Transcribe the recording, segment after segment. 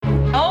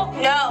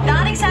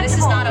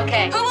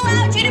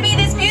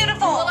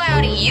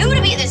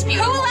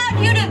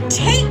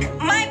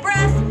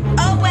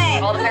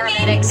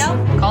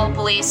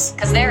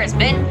because there has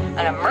been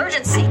an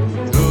emergency.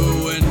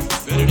 To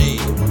infinity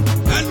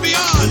and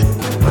beyond.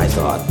 I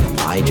thought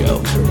my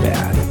jokes were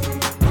bad.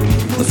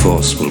 The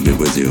Force will be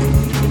with you,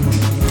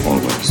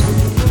 always.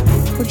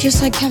 We're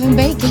just like Kevin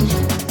Bacon.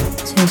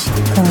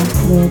 제시카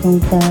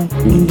외동딸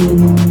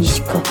유리모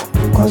이시카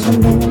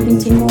거선배는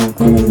빈티모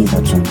그는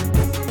이거죠.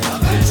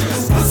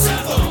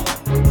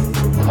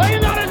 Are you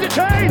not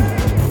entertained?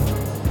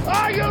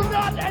 Are you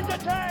not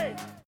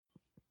entertained?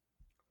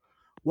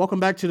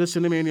 Welcome back to the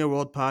Cinemania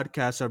World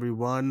Podcast,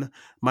 everyone.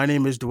 My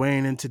name is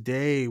Dwayne, and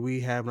today we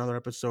have another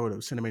episode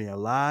of Cinemania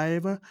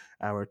Live,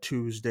 our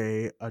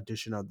Tuesday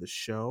edition of the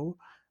show.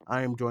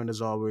 I am joined,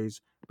 as always,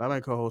 by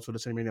my co-host for the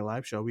Cinemania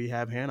Live show. We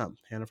have Hannah.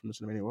 Hannah from the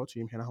Cinemania World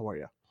team. Hannah, how are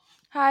you?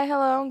 Hi,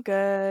 hello, I'm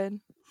good.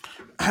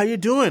 How you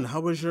doing? How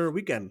was your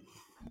weekend?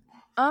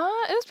 It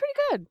was pretty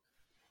good.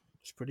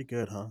 It's pretty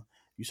good, huh?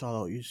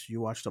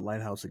 You watched The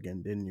Lighthouse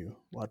again, didn't you?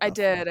 I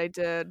did. What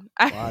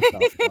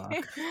the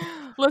fuck?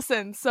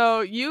 Listen,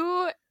 so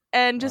you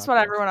and just about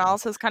everyone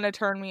else has kind of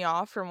turned me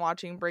off from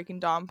watching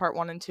Breaking Dawn Part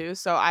 1 and 2,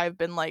 so I've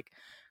been like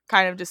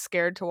kind of just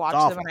scared to watch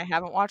them, and I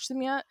haven't watched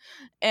them yet.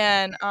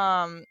 And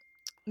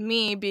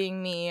me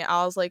being me,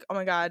 I was like, oh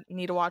my god,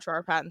 need to watch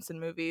Robert Pattinson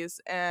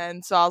movies.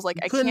 And so I was like,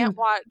 I can't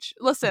watch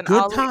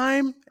Good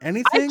Time?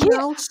 Anything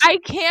else? I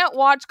can't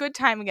watch Good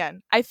Time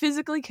again. I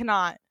physically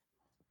cannot.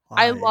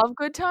 Why? I love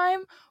Good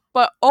Time,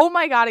 but oh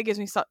my god, it gives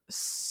me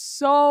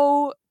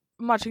so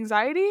much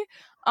anxiety.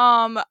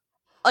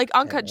 Like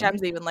Uncut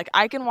Gems, even like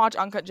I can watch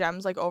Uncut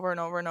Gems like over and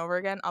over and over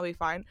again. I'll be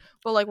fine.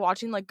 But like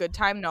watching like Good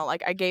Time, no.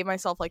 Like I gave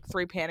myself like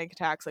 3 panic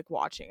attacks like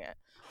watching it.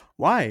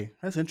 Why?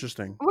 That's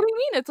interesting. What do you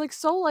mean? It's like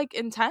so like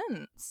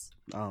intense.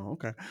 Oh,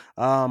 okay.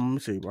 Let me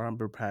see.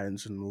 Robert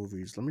Pattinson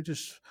movies. I'm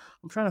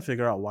trying to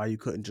figure out why you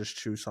couldn't just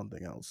choose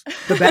something else.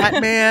 The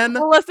Batman.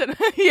 Well, listen,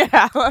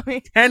 yeah. Let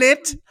me.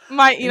 Tenet.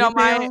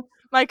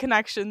 My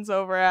connections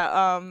over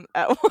at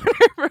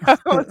Warner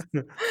Bros.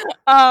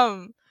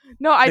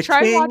 No, I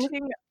tried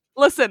watching.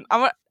 Listen,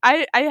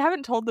 I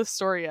haven't told this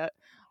story yet.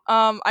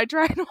 I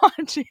tried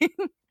watching.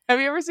 Have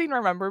you ever seen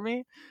Remember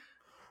Me?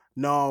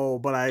 No,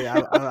 but I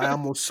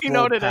almost scrolled you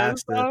know what it past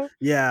is, it. though?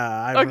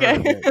 Yeah, I've heard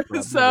of it, but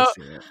I've so never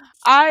seen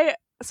it.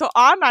 So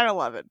on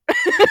 9/11,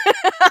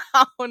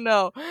 oh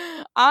no,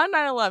 on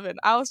 9/11,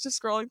 I was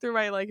just scrolling through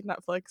my like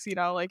Netflix,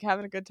 like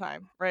having a good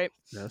time, right?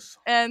 Yes.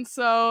 And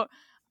so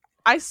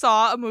I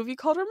saw a movie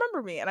called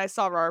Remember Me, and I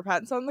saw Robert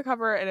Pattinson on the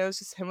cover, and it was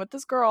just him with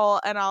this girl,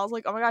 and I was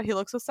like, oh my god, he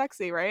looks so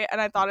sexy, right? And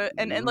I thought it,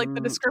 and like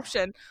the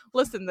description,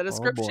 the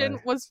description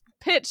was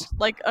pitched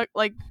like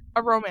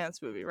a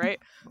romance movie, right?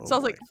 So I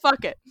was like,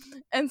 fuck it.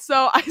 And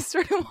so I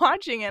started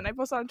watching it, and I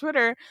posted on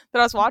Twitter that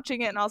I was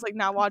watching it, and I was like,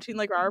 now watching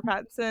like Robert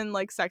Pattinson,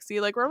 like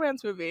sexy, like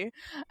romance movie.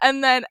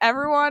 And then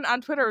everyone on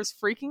Twitter was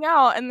freaking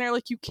out, and they're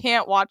like, you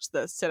can't watch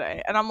this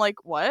today. And I'm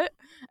like, what?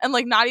 And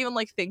like not even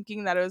like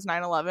thinking that it was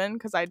 9/11,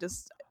 because I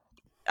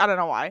don't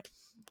know why,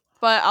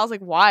 but I was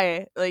like,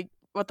 why? Like,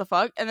 what the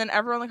fuck? And then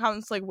everyone in the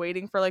comments like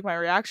waiting for like my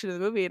reaction to the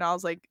movie, and I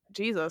was like,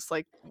 Jesus,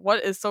 like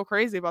what is so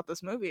crazy about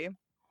this movie?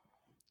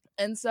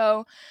 And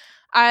so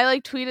I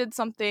like tweeted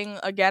something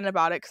again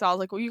about it, because I was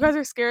like, well, you guys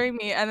are scaring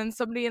me. And then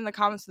somebody in the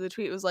comments of the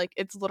tweet was like,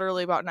 it's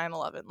literally about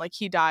 9/11. Like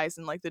he dies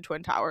in like the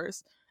Twin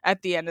Towers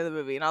at the end of the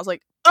movie, and I was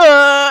like,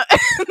 Does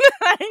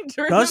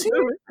he?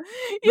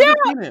 Yeah.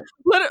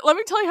 Let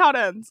me tell you how it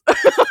ends.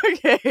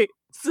 Okay,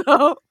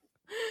 so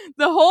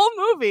the whole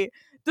movie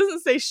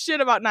doesn't say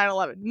shit about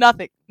 9/11.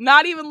 Nothing.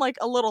 Not even like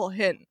a little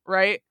hint,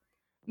 right?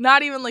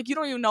 Not even like, you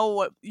don't even know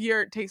what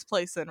year it takes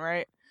place in,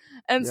 right?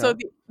 And so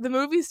the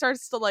movie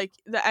starts to like,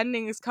 the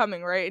ending is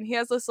coming, right? And he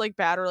has this like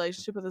bad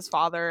relationship with his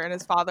father, and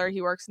his father,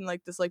 he works in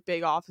like this like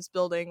big office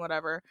building,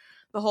 whatever,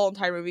 the whole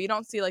entire movie. You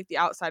don't see like the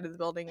outside of the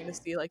building, you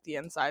just see like the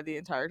inside the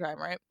entire time,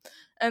 right?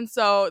 And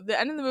so the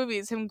end of the movie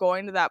is him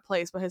going to that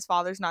place, but his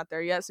father's not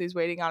there yet, so he's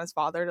waiting on his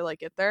father to like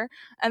get there.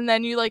 And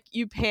then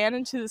you pan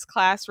into this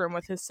classroom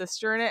with his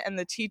sister in it, and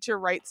the teacher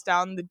writes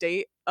down the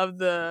date of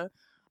the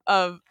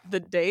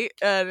date,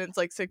 and it's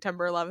like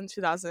September 11th,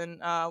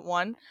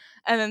 2001.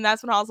 And then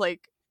that's when I was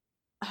like,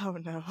 oh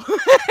no. And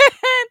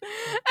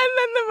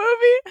then the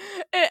movie,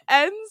 it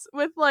ends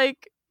with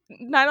like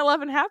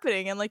 9/11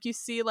 happening, and like you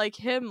see like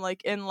him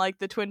like in like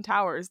the Twin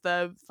Towers,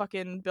 the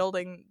fucking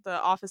building,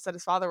 the office that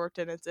his father worked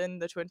in, it's in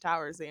the Twin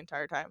Towers the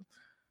entire time.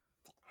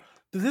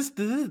 Did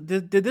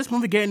this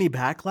movie get any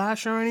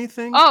backlash or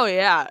anything? Oh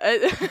yeah,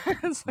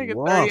 it's like a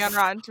 30 on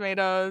Rotten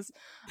Tomatoes.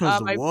 A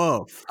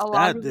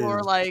lot of people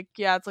were like,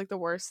 yeah, it's like the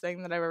worst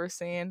thing that I've ever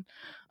seen.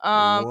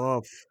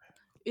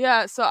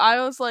 Yeah, so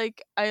I was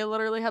like, I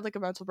literally had like a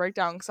mental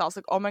breakdown, because I was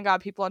like, oh my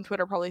god, people on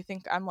Twitter probably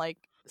think I'm like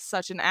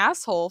such an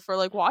asshole for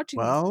like watching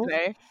this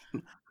today.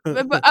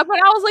 But I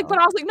was like,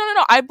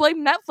 no, I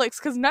blame Netflix,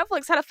 because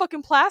Netflix had it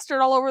fucking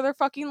plastered all over their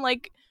fucking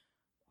like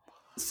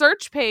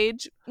search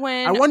page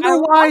when I wonder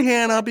why,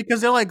 Hannah,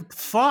 because they're like,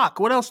 fuck,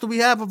 what else do we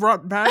have of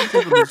Robert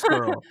Pattinson for this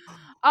girl?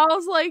 I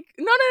was like,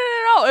 no,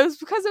 it was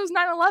because it was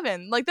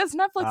 9/11. Like, that's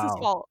Netflix's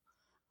fault.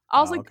 I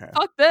was like, okay.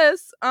 fuck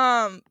this.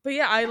 But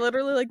yeah, I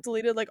literally like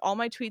deleted like all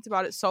my tweets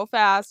about it so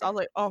fast. I was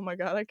like, oh my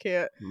god, I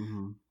can't.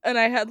 Mm-hmm. And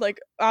I had like,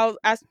 I'll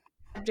ask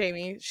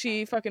Jamie.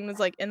 She fucking was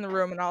like in the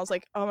room, and I was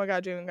like, oh my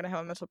god, Jamie, I'm gonna have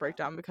a mental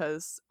breakdown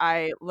because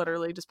I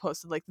literally just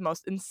posted like the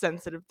most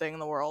insensitive thing in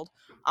the world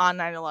on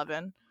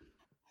 9/11.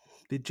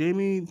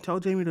 Did tell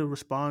Jamie to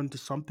respond to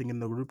something in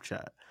the group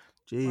chat?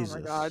 Oh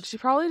my god, Jesus. she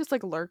probably just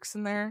like lurks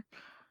in there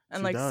and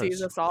She like sees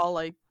does. us all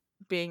like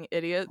being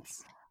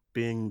idiots.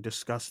 Being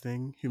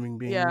disgusting human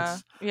Yeah,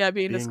 beings, yeah,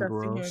 being being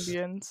disgusting human gross.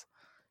 beings.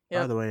 By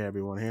Yep. the way,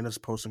 everyone, Hannah's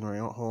posting her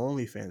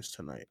OnlyFans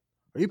tonight.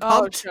 Are you Oh,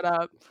 pumped? shut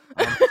up.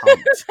 I'm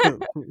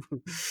pumped.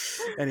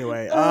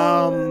 Anyway,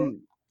 But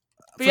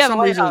for yeah, the some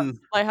lighthouse. reason,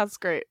 Lighthouse is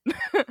great.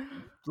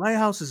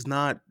 Lighthouse is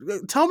not.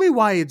 Tell me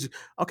why it's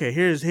okay.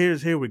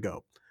 Here we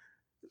go.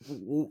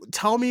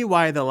 Tell me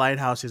why The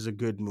Lighthouse is a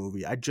good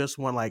movie. I just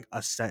want like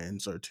a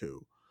sentence or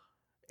two,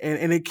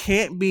 and it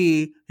can't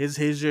be.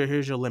 Here's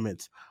your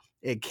limits.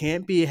 It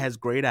can't be. It has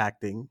great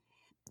acting,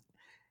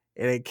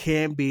 and it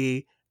can't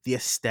be the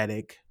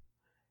aesthetic,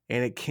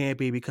 and it can't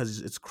be because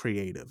it's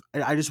creative.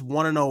 I just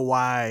want to know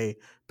why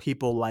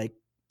people like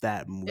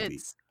that movie.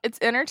 It's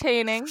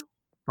entertaining and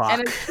Fuck.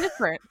 it's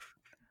different.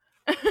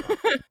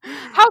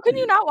 How can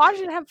you not watch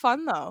it and have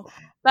fun though?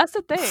 That's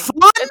the thing.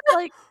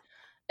 Fun.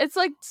 It's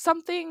like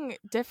something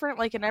different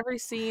like in every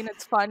scene.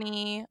 It's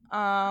funny.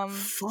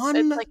 It's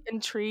Fun. like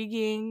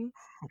intriguing.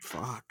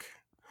 Fuck.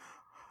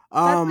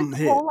 That's like the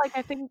Hit. whole like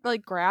I think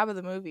like grab of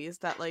the movie is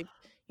that like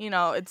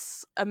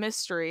it's a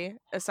mystery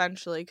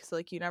essentially because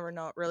like you never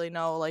really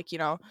know like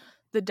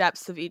the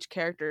depths of each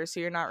character, so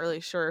you're not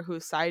really sure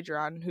whose side you're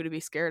on, who to be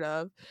scared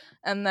of,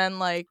 and then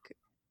like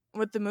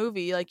with the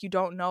movie like you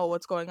don't know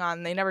what's going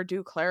on. They never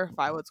do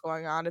clarify what's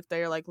going on if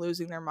they're like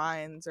losing their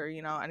minds or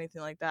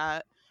anything like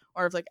that,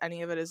 or if like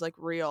any of it is like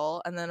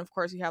real. And then of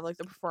course you have like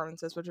the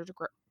performances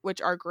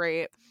which are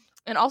great.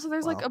 And also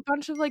there's like Wow. a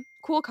bunch of like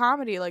cool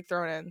comedy like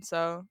thrown in.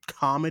 So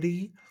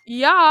Comedy.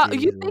 yeah,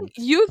 Jesus.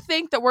 you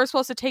think that we're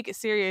supposed to take it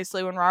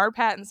seriously when Robert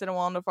Pattinson and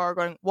Willem Dafoe are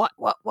going what,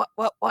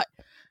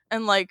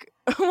 and like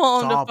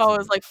Willem Dafoe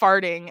is like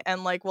farting,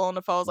 and like Willem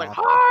Dafoe is like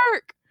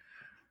hark.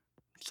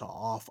 It's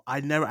awful. I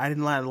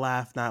didn't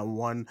laugh not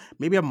one.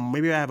 Maybe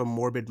I have a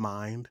morbid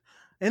mind,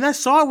 and I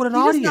saw it with an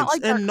You just not audience,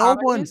 like dark and no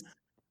one. comedies?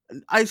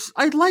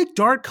 I like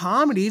dark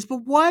comedies, but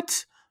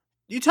what?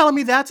 You telling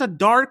me that's a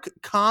dark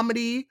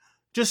comedy?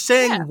 Just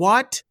saying Yeah.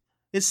 what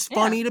is Yeah.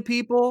 funny to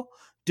people?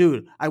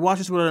 Dude, I watched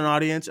this with an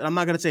audience, and I'm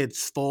not gonna say it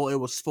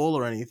was full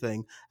or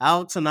anything.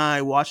 Alex and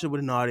I watched it with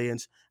an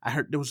audience. I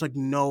heard there was like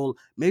no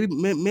maybe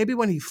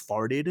when he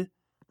farted,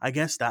 I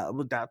guess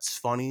that's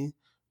funny.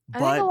 I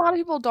think a But lot of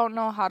people don't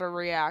know how to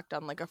react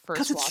on like a first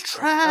because it's watch,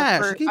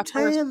 trash. I keep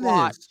saying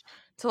watch this.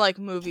 to like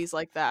movies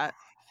like that.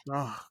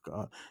 Oh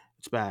god,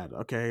 it's bad.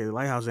 Okay,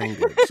 Lighthouse ain't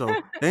good. So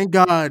thank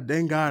God,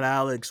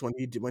 Alex, when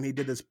he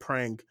did this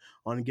prank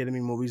on getting me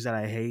movies that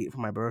I hate for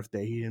my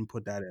birthday, he didn't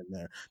put that in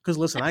there. Because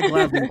listen, I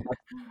gladly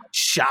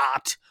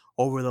shot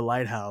over the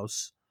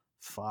Lighthouse.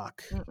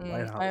 Fuck,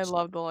 Lighthouse. I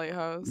love The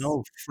Lighthouse.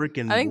 No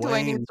freaking. I think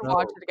Dwayne needs to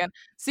watch no. it again.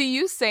 See,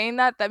 you saying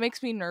that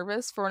makes me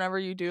nervous for whenever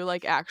you do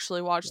like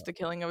actually watch The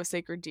Killing of a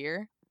Sacred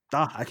Deer.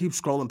 I keep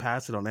scrolling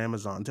past it on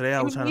Amazon. Today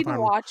I was trying You to need to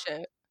find. watch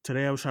it.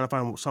 Today I was trying to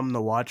find something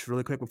to watch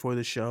really quick before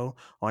the show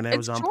on It's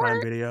Amazon Prime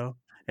short. Video,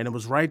 and it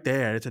was right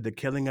there. It said The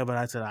Killing of it.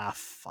 I said,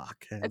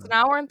 fuck. It's an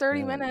hour and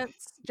 30 Yeah,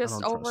 minutes, just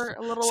don't trust over it.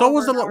 a little. So over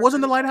an hour and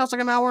wasn't 30 The Lighthouse like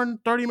an hour and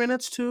 30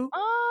 minutes too?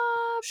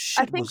 I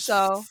Shit think was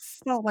so.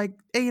 felt like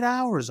 8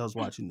 hours I was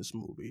watching this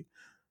movie,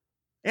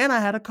 and I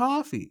had a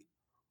coffee.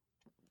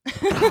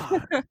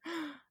 God.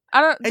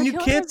 And you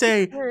can't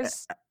say.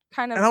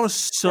 Kind of, and I was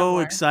so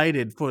similar.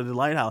 excited for The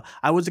Lighthouse.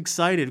 I was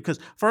excited because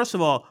first of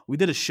all, we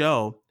did a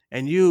show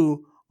and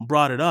you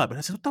brought it up, and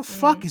I said, "What the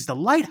fuck is The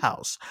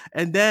Lighthouse?"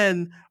 And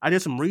then I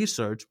did some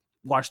research,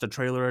 watched a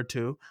trailer or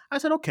two. I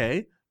said,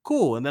 "Okay,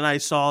 cool." And then I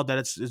saw that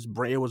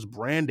it was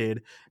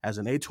branded as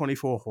an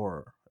A24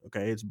 horror.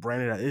 Okay, it's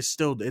branded. It's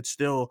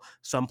still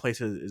some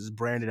places is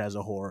branded as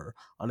a horror.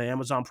 On the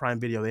Amazon Prime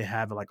Video, they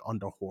have it like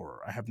under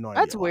horror. I have no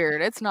idea. That's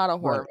weird. It's not a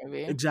horror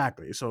movie.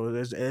 Exactly. So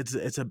it's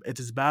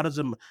as bad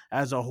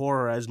as a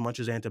horror as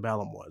much as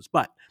Antebellum was.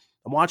 But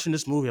I'm watching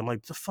this movie. I'm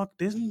like, the fuck,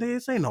 this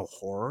ain't no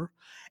horror.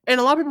 And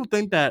a lot of people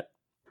think that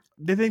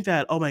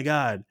oh my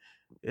god,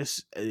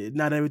 it's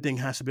not everything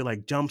has to be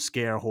like jump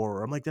scare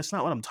horror. I'm like, that's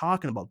not what I'm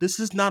talking about. This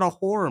is not a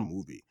horror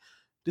movie.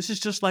 This is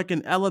just like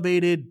an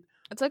elevated.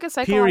 It's like a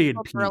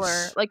psychological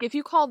thriller. Like if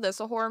you call this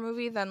a horror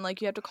movie, then like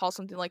you have to call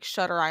something like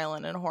Shutter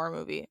Island a horror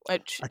movie,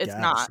 which it's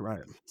not. Right.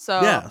 So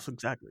yeah,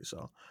 exactly.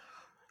 So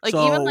like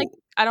even like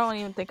I don't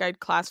even think I'd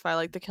classify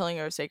like The Killing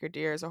of a Sacred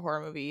Deer as a horror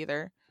movie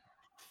either.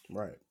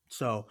 Right.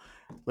 So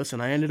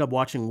listen, I ended up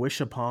watching Wish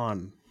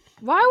Upon.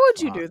 Why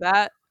would you do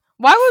that?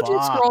 Why would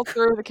you scroll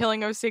through The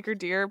Killing of a Sacred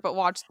Deer but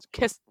watch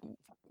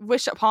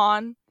Wish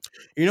Upon?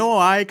 You know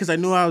why? Because I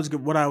knew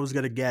what I was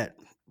gonna get.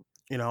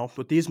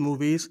 With these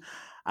movies,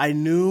 I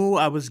knew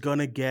I was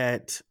gonna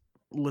get.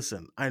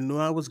 Listen, I knew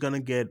I was gonna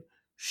get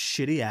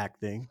shitty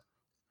acting.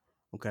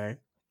 Okay,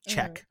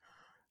 check.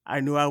 I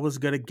knew I was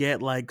gonna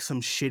get like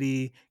some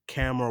shitty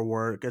camera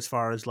work as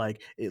far as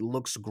like it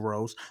looks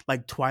gross.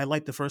 Like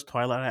Twilight, the first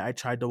Twilight, I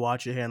tried to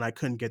watch it and I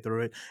couldn't get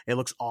through it. It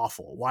looks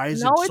awful. Why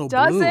is No, it it so blue?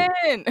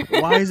 doesn't.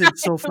 Why is it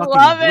so I fucking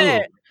love blue?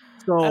 it.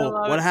 I So love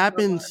what it so much.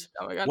 happens?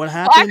 Oh my god. What Well,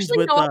 happens actually, you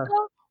with know what the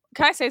though?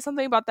 Can I say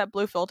something about that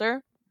blue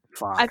filter? I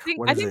fuck? think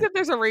What I is think it? that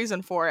there's a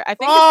reason for it. I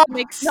think it's Oh to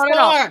make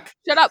no. fuck!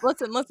 Shut up.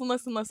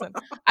 Listen.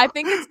 I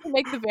think it's to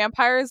make the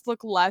vampires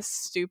look less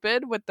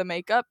stupid with the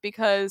makeup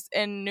because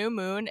in New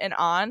Moon and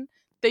On,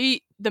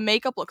 the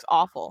makeup looks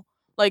awful.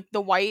 Like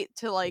the white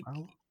to like,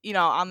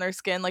 Well, on their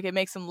skin, like it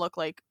makes them look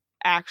like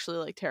actually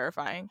like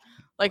terrifying.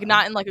 Like well,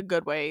 not in like a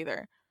good way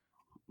either.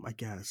 I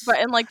guess. But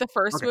in like the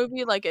first Okay.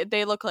 movie, like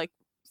they look like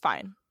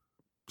fine.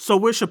 So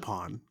Wish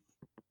Upon.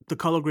 The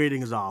color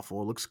grading is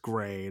awful. It looks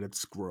gray.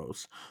 It's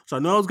gross. So I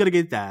knew I was gonna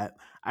get that.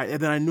 And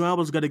then I knew I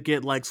was gonna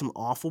get like some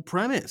awful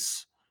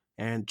premise.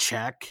 And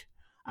check.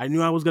 I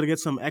knew I was gonna get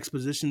some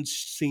exposition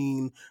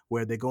scene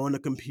where they go in a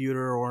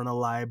computer or in a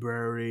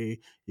library.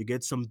 You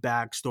get some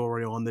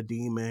backstory on the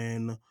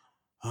demon.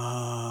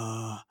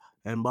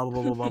 And blah blah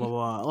blah blah blah blah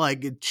blah.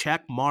 Like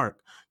check mark.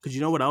 Because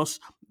you know what else?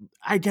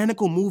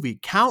 Identical movie.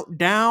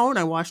 Countdown.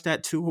 I watched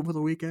that too over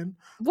the weekend.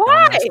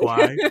 Why? Don't ask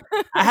why.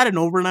 I had an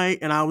overnight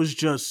and I was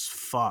just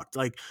fucked.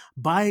 Like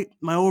by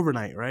my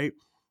overnight, right?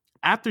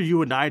 After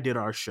you and I did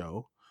our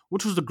show,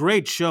 which was a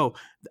great show.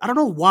 I don't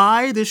know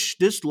why this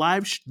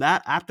live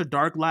that After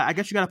Dark live. I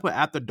guess you got to put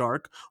After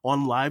Dark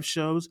on live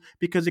shows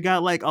because it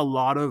got like a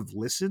lot of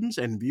listens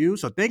and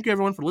views. So thank you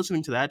everyone for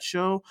listening to that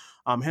show.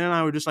 Hannah and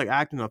I were just like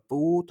acting a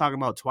fool talking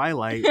about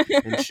Twilight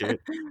and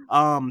shit.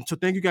 So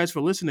thank you guys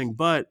for listening.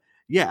 But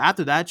yeah,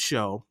 after that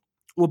show,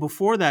 well,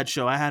 before that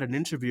show, I had an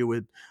interview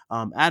with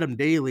Adam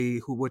Daly,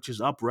 which is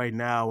up right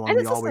now I on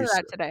the just listened to Always.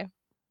 that today.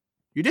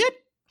 You did?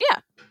 Yeah.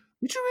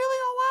 Did you really?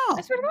 Oh wow!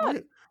 I swear to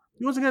God.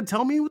 You wasn't gonna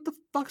tell me what the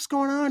fuck's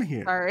going on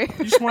here. Sorry.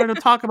 You just wanted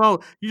to talk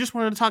about. You just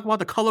wanted to talk about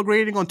the color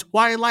grading on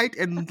Twilight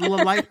and the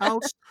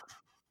Lighthouse.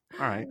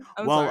 All right.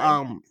 I'm Well,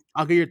 sorry.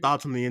 I'll get your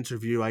thoughts on the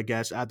interview, I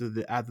guess, after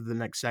the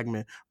next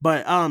segment.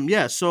 But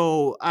yeah.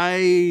 So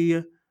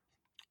after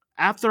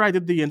I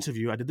did the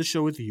interview, I did the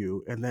show with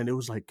you, and then it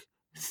was like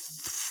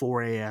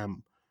 4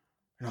 a.m.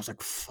 and I was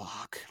like,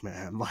 "Fuck,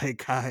 man!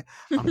 Like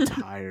I'm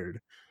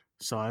tired."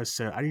 So I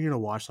said, "I need to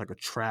watch like a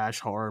trash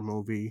horror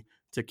movie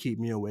to keep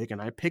me awake,"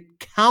 and I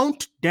picked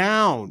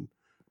Countdown.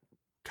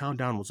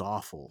 Countdown was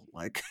awful.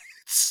 Like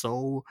it's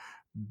so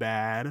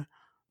bad,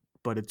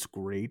 but it's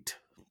great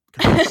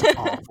because it's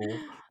awful.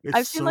 It's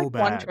I've seen so like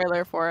one bad.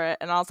 trailer for it,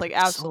 and I was like, It's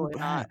so absolutely bad.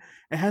 not.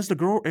 It has the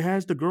girl. It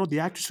has the girl, the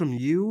actress from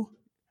You,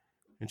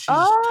 and she's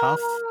just tough.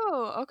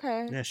 Oh,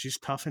 okay. Yeah, she's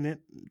tough in it.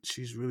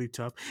 She's really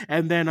tough.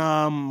 And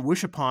then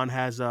Wish Upon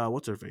has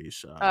what's her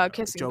face?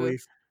 Kissing Joey.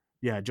 Booth.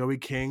 Yeah, Joey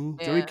King.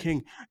 Yeah. Joey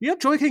King. You know,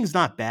 Joey King's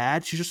not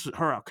bad. She's just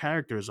her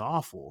character is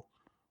awful.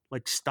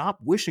 Like, stop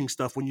wishing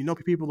stuff when you know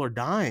people are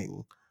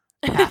dying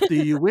after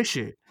you wish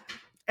it.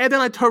 And then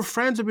like her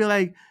friends would be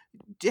like,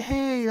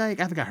 "Hey, like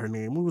I forgot her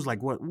name. It was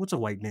like what's a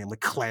white name?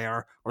 Like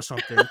Claire or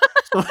something."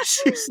 So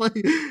she's like,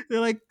 they're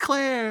like,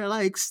 "Claire,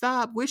 like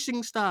stop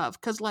wishing stuff,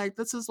 because like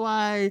this is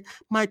why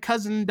my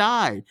cousin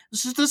died."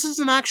 This is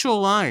an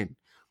actual line.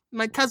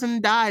 My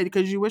cousin died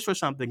because you wish for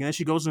something. And then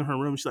she goes in her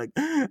room. She's like,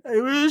 "I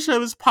wish I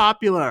was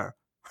popular."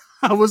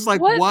 I was like,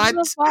 What "What?"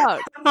 the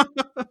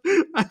fuck?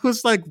 I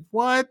was like,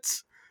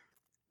 "What?"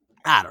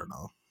 I don't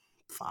know.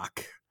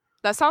 Fuck.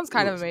 That sounds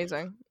kind It of was-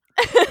 amazing.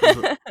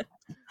 It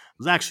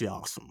was actually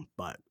awesome,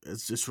 but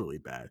it's just really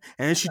bad.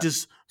 And then she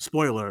just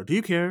spoiler. Do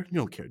you care? You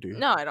don't care, do you?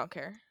 No, I don't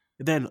care.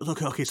 And then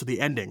okay. So the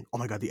ending. Oh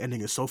my god, the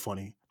ending is so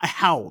funny. I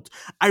howled.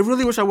 I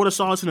really wish I would have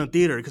saw this in a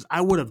theater because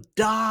I would have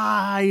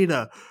died.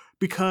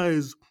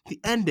 Because the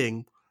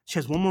ending, she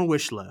has one more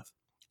wish left,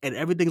 and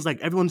everything's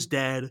like everyone's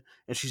dead,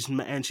 and she's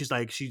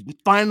like she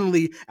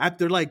finally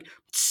after like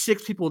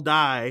six people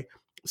die,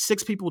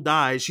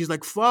 she's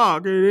like,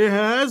 "Fuck, it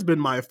has been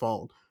my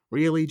fault."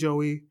 Really,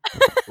 Joey?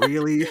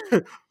 Really?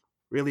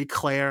 Really,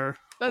 Claire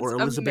That's or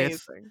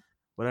Elizabeth, amazing.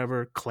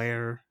 whatever,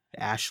 Claire,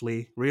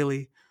 Ashley,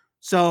 really?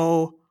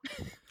 So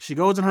she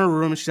goes in her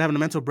room and she's having a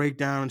mental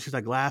breakdown and she's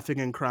like laughing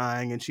and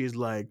crying and she's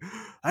like,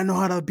 "I know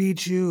how to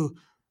beat you.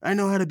 I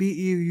know how to beat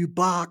you, you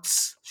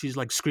box." She's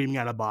like screaming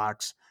at a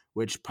box,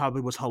 which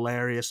probably was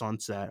hilarious on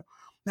set.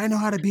 "I know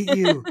how to beat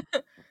you.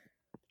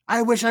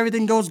 I wish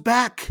everything goes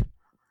back.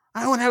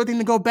 I want everything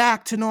to go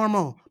back to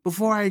normal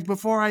before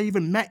I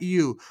even met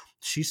you."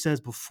 She says,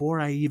 "Before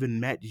I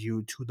even met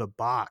you to the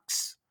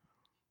box."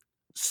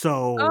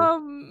 So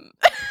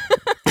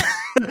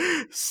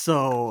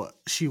so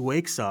she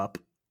wakes up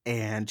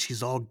and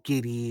she's all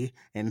giddy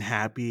and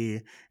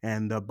happy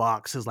and the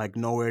box is like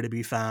nowhere to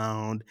be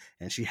found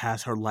and she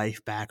has her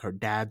life back. Her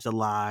dad's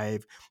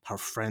alive, her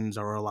friends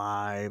are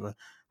alive,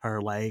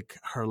 her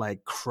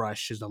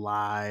crush is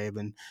alive,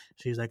 and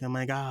she's like, "Oh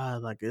my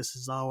god, like this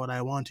is all what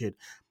I wanted."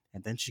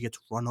 And then she gets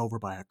run over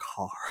by a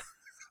car.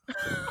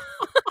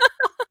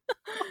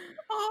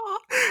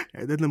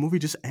 And then the movie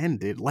just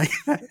ended like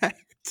that.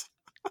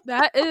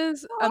 That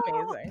is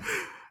amazing.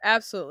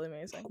 Absolutely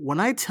amazing. When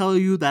I tell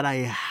you that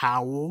I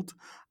howled,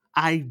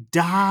 I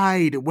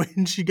died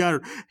when she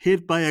got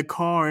hit by a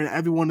car and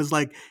everyone is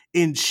like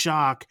in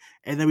shock.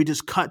 And then we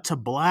just cut to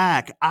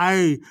black.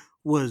 I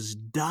was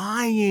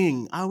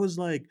dying. I was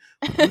like,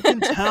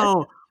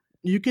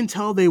 you can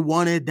tell they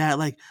wanted that,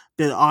 like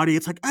the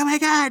audience, like, oh my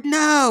God,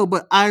 no.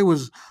 But I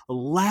was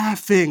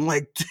laughing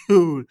like,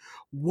 dude,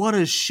 what a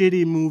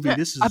shitty movie.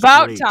 This is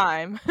About great.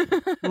 time.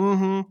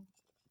 Mm-hmm.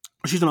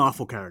 She's an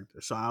awful character,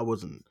 so I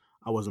wasn't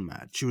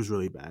mad. She was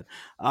really bad.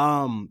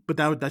 But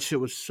that shit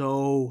was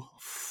so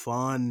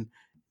funny.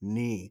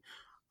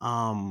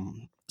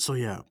 So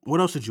yeah,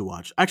 what else did you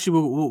watch? Actually,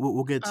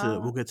 we'll get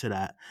to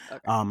that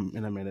Okay.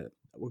 in a minute.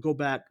 We'll go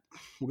back.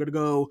 We're gonna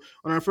go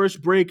on our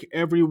first break,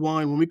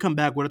 everyone. When we come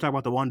back, we're gonna talk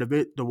about the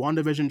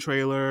WandaVision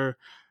trailer.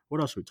 What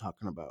else are we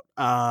talking about?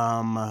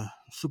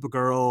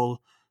 Supergirl,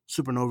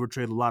 Supernova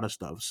trailer, a lot of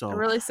stuff. A So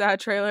really sad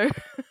trailer.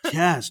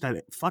 yes,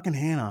 that fucking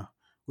Hannah.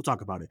 We'll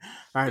talk about it.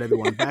 All right,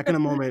 everyone. Back in a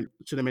moment.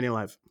 Cinemania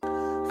Live.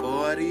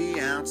 40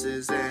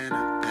 ounces and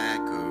a pack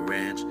of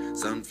ranch,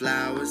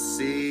 sunflower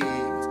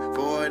seeds,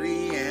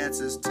 40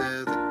 answers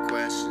to the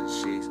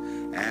questions she's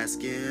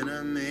asking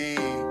of me.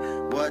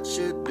 What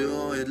you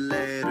doing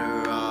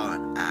later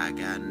on? I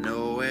got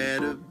nowhere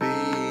to be.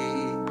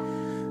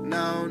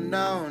 No,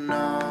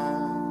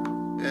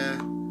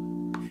 yeah.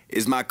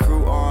 Is my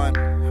crew on?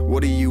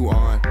 What are you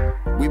on?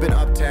 We've been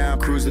uptown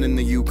cruising in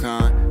the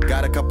Yukon.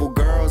 Got a couple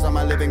girls on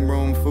my living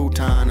room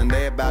futon, and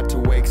they about to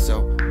wake,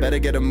 so better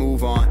get a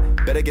move on.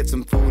 Better get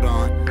some food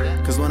on,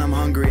 cause when I'm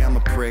hungry I'm a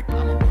prick.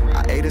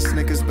 I ate a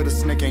Snickers but a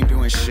Snick ain't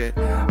doing shit.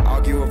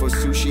 Argue over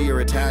sushi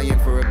or Italian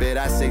for a bit,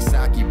 I say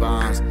sake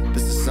bombs.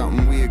 This is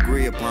something we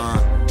agree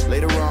upon.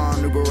 Later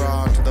on, Uber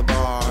off to the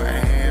bar, a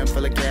hand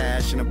full of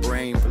cash and a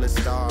brain full of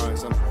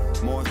stars. I'm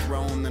more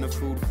thrown than a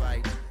food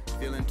fight,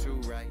 feeling too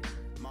right.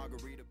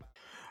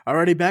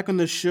 Alrighty, back on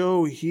the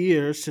show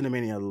here,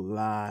 Cinemania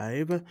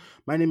Live.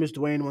 My name is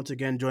Dwayne, once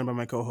again joined by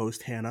my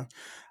co-host Hannah.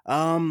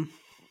 All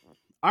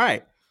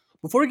right,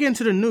 before we get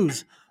into the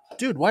news,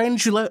 dude, why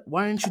didn't you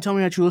tell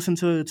me that you listened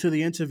to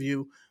the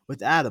interview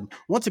with Adam?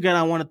 Once again,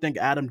 I want to thank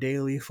Adam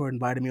Daly for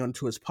inviting me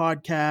onto his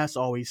podcast,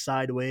 Always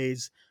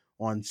Sideways,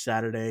 on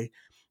Saturday.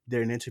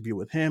 Did an interview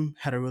with him,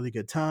 had a really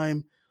good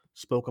time,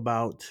 spoke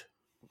about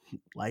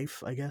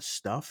life, I guess,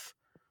 stuff.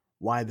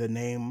 Why the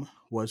name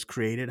was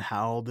created,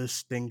 how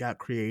this thing got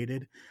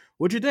created.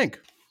 What'd you think?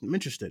 I'm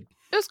interested.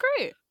 It was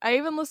great. I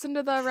even listened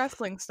to the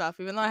wrestling stuff,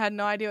 even though I had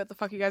no idea what the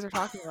fuck you guys were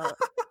talking about.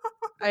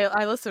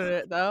 I listened to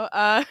it though.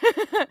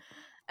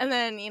 And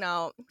then,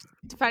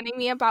 defending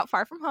me about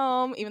Far From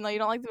Home, even though you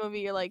don't like the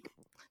movie, you're like,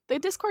 the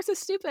discourse is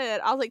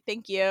stupid. I was like,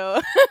 thank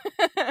you.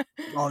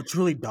 Oh, it's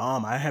really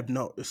dumb.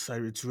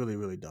 It's really,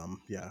 really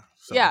dumb. Yeah.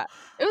 So, yeah.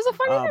 It was a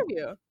fun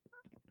interview. All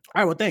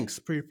right, well,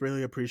 thanks.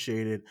 Really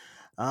appreciate it.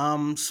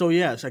 So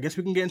yes, I guess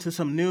we can get into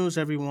some news,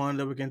 everyone.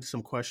 Then we'll get into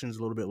some questions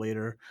a little bit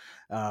later.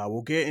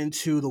 We'll get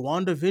into the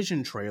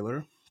WandaVision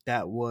trailer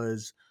that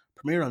was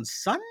premiered on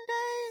Sunday.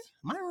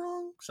 Am I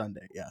wrong?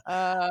 Sunday, yeah.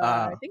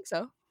 I think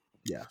so.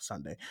 Yeah,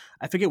 Sunday.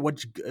 I forget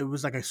what it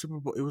was, like a Super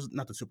Bowl. It was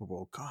not the Super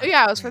Bowl. God,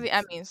 yeah, it was for the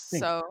Emmys.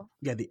 So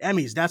yeah, the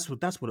Emmys. That's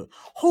what.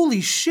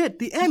 Holy shit,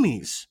 the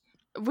Emmys.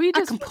 We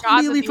just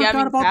completely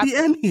forgot about the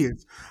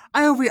Emmys.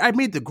 I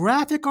made the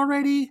graphic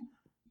already.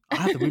 I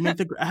have to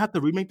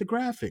remake the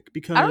graphic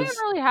because I don't even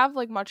really have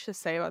like much to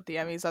say about the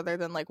Emmys other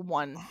than like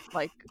one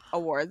like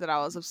award that I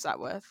was upset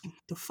with.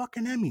 The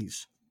fucking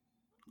Emmys.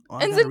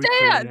 And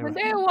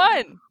Zendaya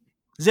won.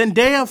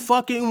 Zendaya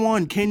fucking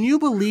won. Can you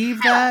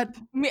believe that?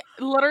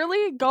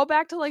 Literally, go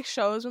back to like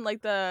shows when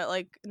like the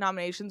like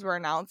nominations were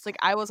announced. Like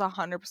I was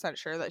 100%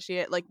 sure that she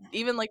had, like,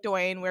 even like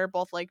Dwayne, we were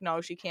both like,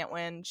 no, she can't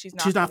win. She's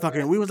not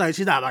fucking. We was like,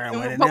 she's not fucking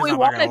winning. But we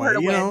wanted her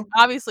to win.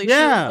 Obviously, yeah.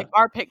 She was like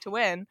our pick to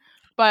win.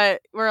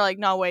 But we're like,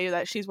 no way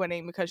that she's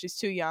winning because she's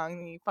too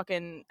young. The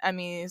fucking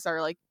Emmys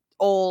are like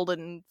old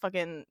and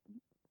fucking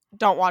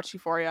don't watch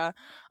Euphoria.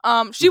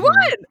 She won.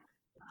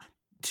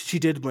 She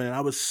did win.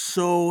 I was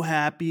so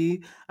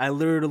happy. I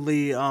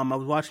literally, I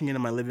was watching it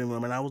in my living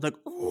room, and I was like,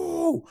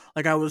 "Oh!"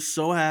 Like I was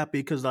so happy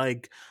because,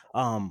 like,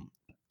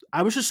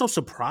 I was just so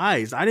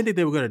surprised. I didn't think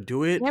they were gonna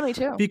do it. Yeah, me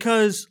too.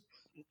 Because,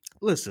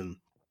 listen,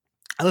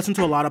 I listen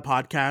to a lot of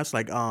podcasts,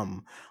 like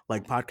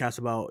podcasts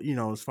about,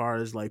 as far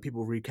as like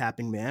people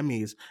recapping the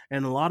Emmys,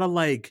 and a lot of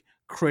like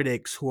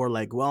critics who are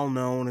like well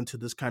known into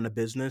this kind of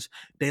business,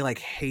 they like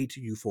hate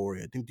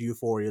Euphoria. I think the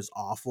Euphoria is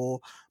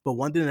awful. But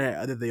one thing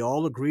that they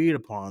all agreed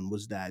upon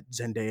was that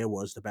Zendaya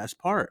was the best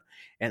part,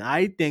 and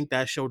I think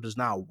that show does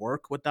not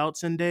work without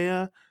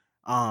Zendaya.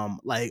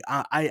 Like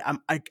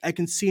I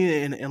can see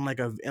it in like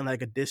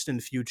a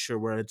distant future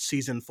where it's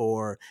season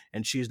 4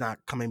 and she's not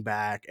coming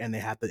back, and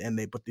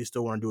but they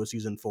still want to do a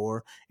season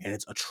 4 and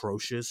it's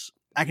atrocious.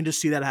 I can just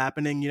see that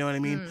happening. You know what I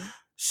mean?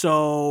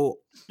 So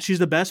she's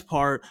the best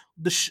part.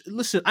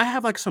 Listen, I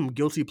have like some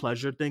guilty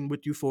pleasure thing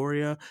with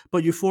Euphoria,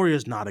 but Euphoria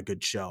is not a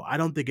good show. I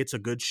don't think it's a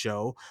good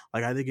show.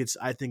 Like I think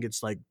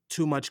it's like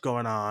too much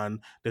going on.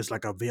 There's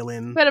like a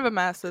villain. Bit of a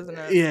mess, isn't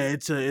it? Yeah,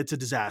 it's a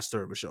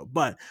disaster of a show.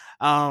 But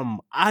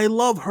I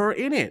love her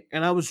in it,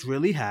 and I was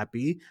really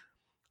happy.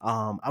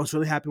 I was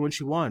really happy when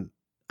she won.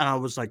 and I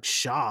was like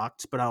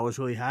shocked, but I was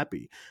really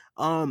happy.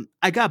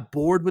 I got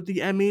bored with the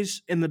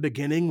Emmys in the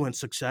beginning when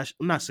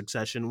not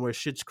Succession, where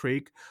Schitt's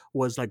Creek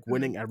was like Mhm.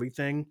 winning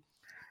everything,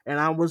 and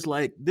I was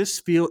like,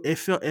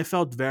 it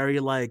felt very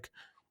like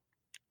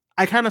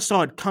I kind of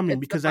saw it coming It's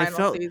the because I final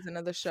felt season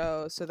of the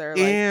show, so they're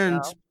like,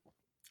 and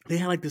they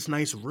had like this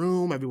nice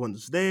room,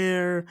 everyone's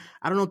there.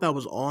 I don't know if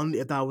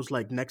that was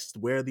like next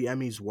where the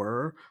Emmys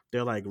were,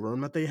 their like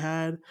room that they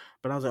had,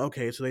 but I was like,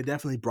 okay, so they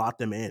definitely brought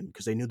them in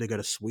because they knew they got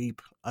a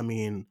sweep. I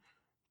mean,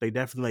 they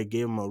definitely like,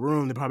 gave them a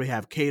room. They probably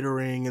have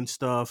catering and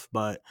stuff,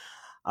 but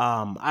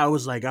I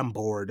was like, I'm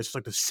bored. It's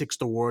like the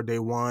sixth award they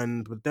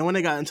won, but then when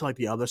they got into like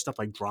the other stuff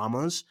like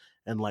dramas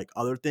and like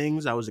other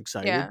things, I was yeah.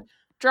 excited.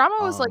 Drama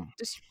was like Um,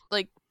 just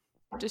like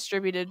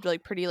distributed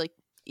like pretty like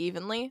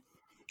evenly.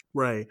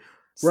 right,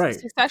 right,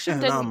 Succession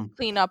and didn't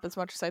clean up as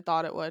much as I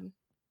thought it would.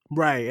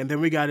 right, and then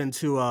we got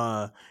into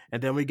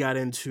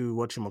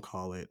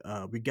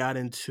whatchamacallit. We got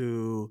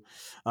into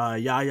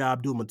Yahya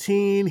Abdul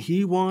Mateen.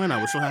 He won. I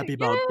was so happy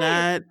about Yay!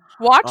 that.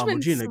 Watchmen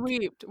Regina,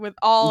 sweeped with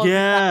all of the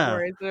yeah,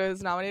 categories that it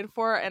was nominated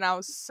for, and I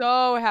was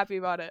so happy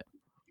about it.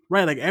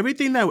 right, like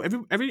everything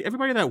that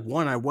everybody that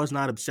won, I was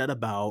not upset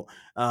about,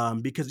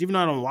 because even though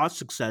I don't watch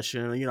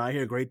Succession, I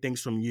hear great things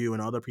from you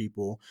and other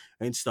people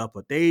and stuff.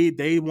 But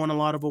they won a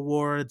lot of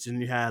awards,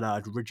 and you had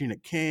Regina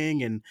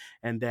King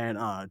and then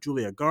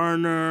Julia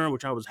Garner,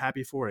 which I was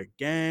happy for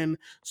again.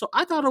 So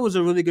I thought it was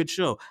a really good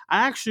show.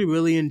 I actually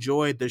really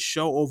enjoyed the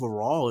show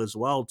overall as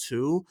well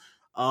too.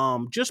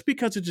 Just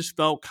because it just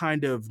felt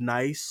kind of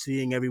nice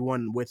seeing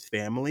everyone with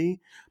family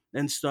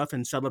and stuff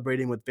and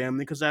celebrating with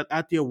family because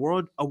at the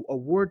award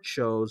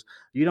shows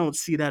you don't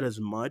see that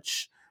as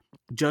much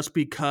just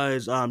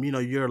because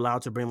you're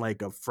allowed to bring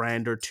like a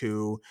friend or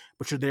two,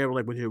 but you're there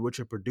like with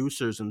your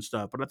producers and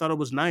stuff. But I thought it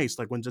was nice,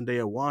 like when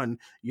Zendaya won,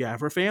 you have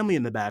her family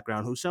in the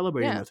background who's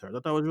celebrating Yeah. with her. I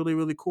thought that was really,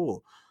 really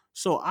cool.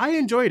 So I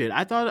enjoyed it.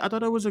 I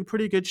thought it was a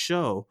pretty good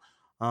show.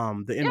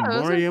 The In Yeah, it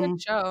was a good Memoriam.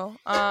 show.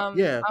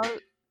 Yeah,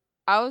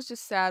 I was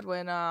just sad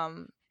when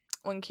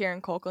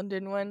Kieran Culkin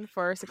didn't win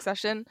for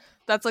Succession.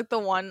 That's like the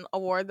one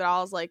award that I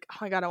was like, oh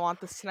my god, I want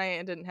this tonight,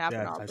 and it didn't happen.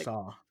 yeah, I 'cause was like,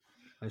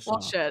 I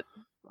well, saw. shit.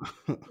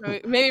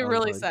 It made me I was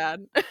really like,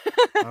 sad.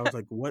 I was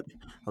like, what?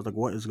 I was like,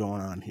 what is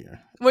going on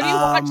here? When you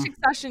watch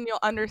Succession, you'll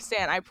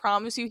understand. I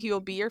promise you, he will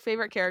be your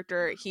favorite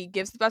character. He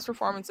gives the best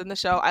performance in the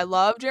show. I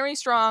love Jeremy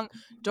Strong.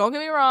 Don't get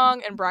me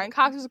wrong, and Brian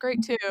Cox is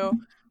great too.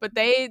 But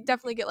they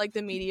definitely get like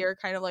the meteor,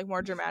 kind of like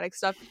more dramatic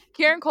stuff.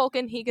 Kieran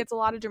Culkin, he gets a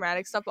lot of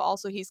dramatic stuff, but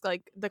also he's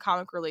like the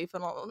comic relief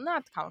and all,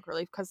 not the comic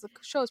relief because the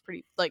show is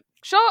pretty like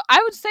show.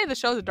 I would say the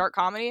show's a dark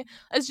comedy.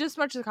 It's just as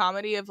much a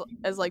comedy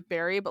as like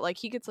Barry, but like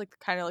he gets like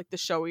kind of like the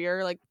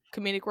showier like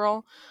comedic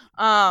role.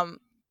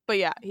 But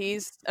yeah,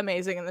 he's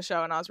amazing in the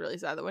show, and I was really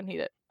sad that when he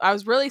did. I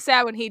was really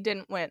sad when he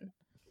didn't win.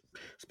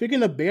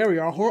 Speaking of Barry,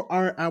 our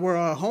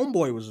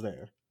homeboy was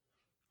there.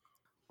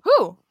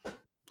 Who?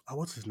 Oh,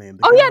 what's his name?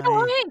 The Oh yeah,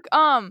 no, guy.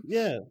 Hank.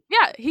 Yeah,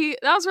 Yeah,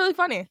 that was really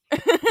funny.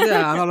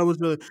 yeah. I thought it was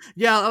really.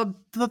 Yeah,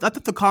 I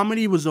thought the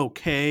comedy was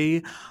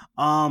okay.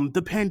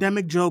 The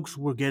pandemic jokes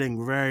were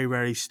getting very,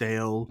 very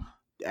stale.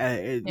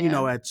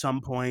 Yeah, At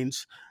some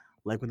points,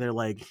 like when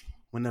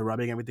they're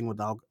rubbing everything with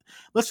alcohol.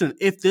 Listen,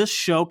 if this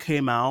show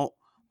came out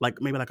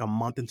like maybe like a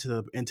month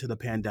into the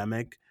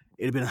pandemic,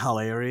 it'd been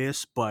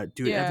hilarious. But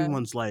dude, yeah,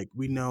 everyone's like,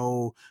 we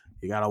know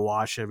you gotta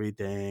wash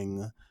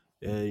everything.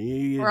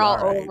 we're All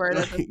all right, over it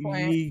at this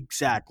point.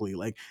 exactly.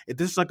 Like if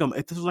this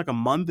was like a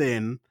month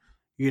in,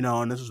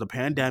 and this was the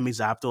pandemic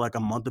after like a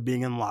month of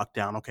being in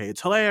lockdown. Okay,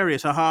 it's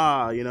hilarious,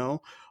 haha.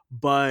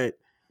 But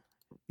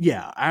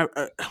yeah,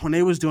 when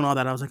they was doing all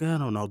that, I was like, I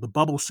don't know. The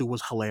bubble suit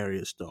was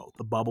hilarious though.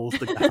 The bubbles,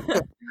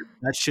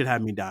 that shit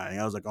had me dying.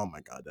 I was like, oh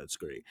my god, that's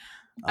great.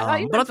 I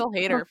thought you But meant Bill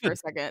Hader for a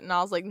second, and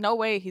I was like, no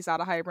way, he's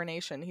out of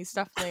hibernation. He's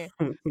definitely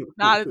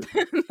not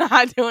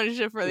not doing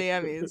shit for the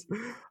Emmys.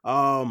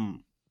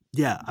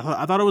 Yeah,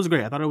 I thought it was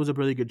great. I thought it was a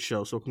really good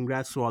show. So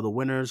congrats to all the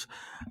winners.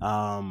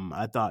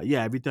 I thought,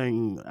 yeah,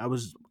 everything. I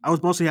was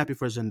mostly happy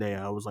for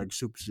Zendaya. I was like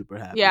super, super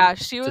happy. Yeah,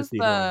 she to was see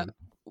her the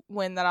win.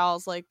 win that I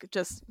was like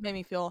just made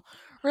me feel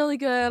really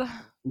good.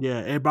 Yeah,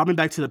 it brought me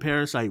back to the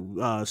Parasite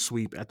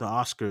sweep at the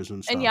Oscars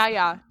and stuff. And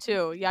Yaya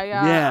too.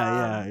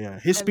 Yaya. Yeah.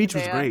 His And speech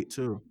was Zendaya. great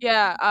too.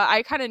 Yeah,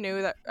 I kind of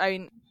knew that.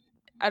 I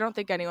don't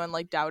think anyone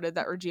like doubted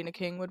that Regina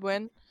King would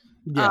win.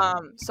 Yeah.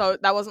 So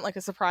that wasn't like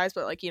a surprise,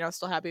 but like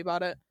still happy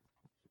about it.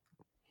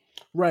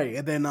 Right,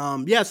 and then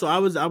yeah, so I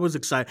was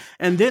excited,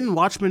 and didn't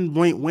Watchmen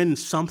win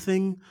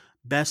something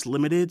best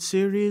limited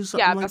series,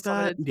 something Yeah, like best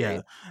that? limited Yeah,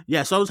 series.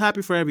 yeah. So I was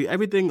happy for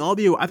everything.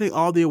 I think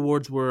all the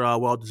awards were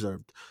well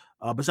deserved.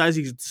 Besides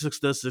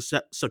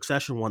the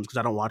Succession ones, because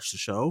I don't watch the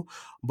show,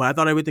 but I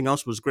thought everything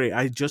else was great.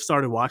 I just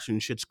started watching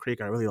Schitt's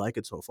Creek. I really like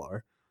it so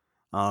far.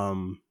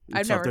 I've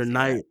So never they're seen it.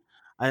 night.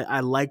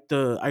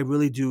 I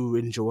really do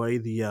enjoy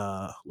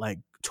the like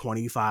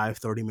 25,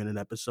 30-minute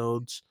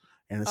episodes,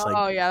 and it's like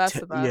Oh yeah, that's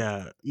the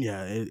best.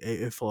 yeah,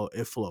 it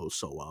flows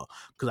so well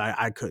because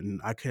I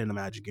couldn't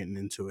imagine getting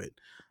into it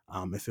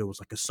if it was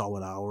like a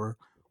solid hour.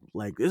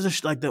 Like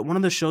like that one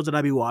of the shows that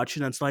I be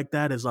watching that's like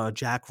that is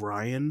Jack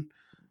Ryan.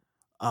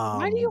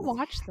 Why do you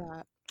watch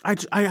that?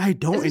 I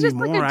don't Is it just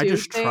like anymore. a I dude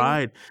just thing?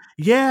 tried.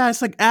 Yeah,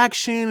 it's like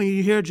action, and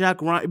you hear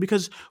Jack Ryan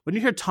because when you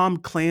hear Tom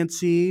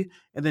Clancy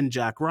and then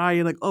Jack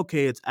Ryan, like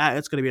okay, it's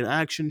gonna be an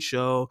action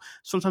show.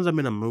 Sometimes I'm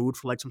in a mood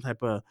for like some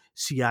type of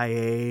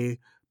CIA,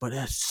 but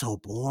that's so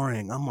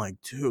boring. I'm like,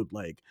 dude,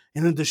 like,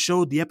 and then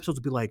the episodes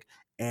would be like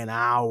an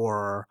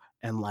hour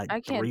and like I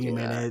can't three do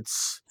that.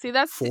 minutes, See,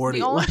 that's the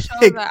 40, only like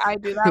show that I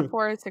do that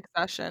for is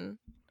Succession.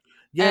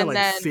 yeah, And like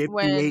then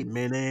 58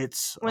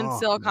 minutes. when Oh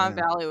Silicon man,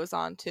 Valley was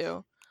on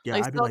too. yeah,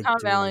 Like I'd be like, Silicon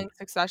Valley dude. and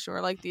Succession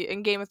were like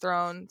in Game of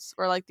Thrones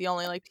were like the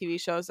only like TV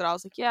shows that I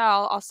was like, yeah,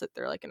 I'll sit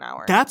there like an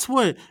hour. That's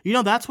what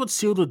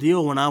sealed the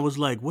deal when I was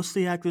like, what's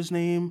the actor's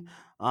name?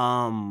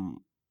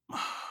 Um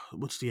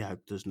what's the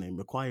actor's name?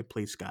 The Quiet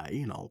Place guy,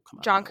 come on,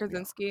 John help me out.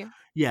 Krasinski.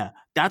 Yeah,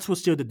 that's what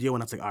sealed the deal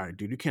when I was like, all right,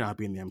 dude, you cannot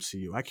be in the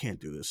MCU. I can't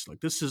do this. Like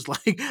this is like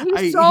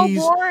He's so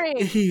boring.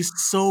 he's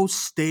so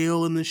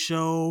stale in the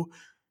show.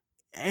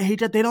 And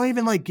they don't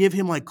even like give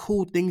him like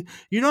cool things.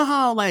 You know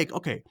how like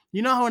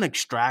in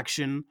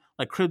Extraction,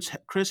 like Chris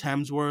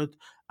Hemsworth,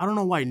 I don't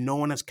know why no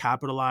one has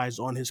capitalized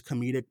on his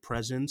comedic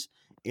presence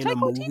in a Taika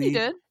Waititi movie.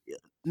 did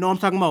No, I'm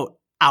talking about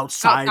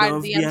outside outside of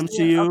of the the MCU.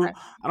 MCU. Okay.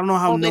 I don't know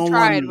how Well, they no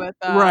tried one with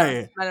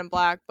right. Men in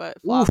Black,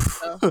 but flopped.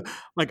 Oof. So.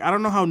 Like I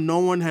don't know how no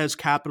one has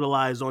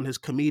capitalized on his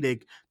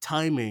comedic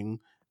timing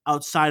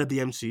outside of the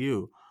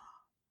MCU.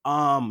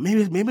 Maybe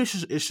He's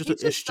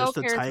just so a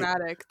type.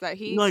 charismatic that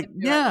he Like can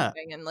do yeah.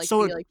 anything and like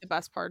So be like the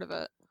best part of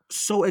it.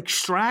 so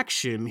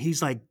Extraction,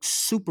 he's like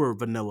super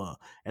vanilla,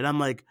 and I'm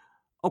like,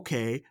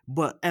 okay,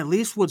 but at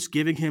least what's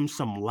giving him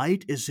some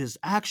light is his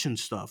action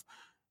stuff.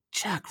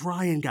 Jack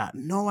Ryan got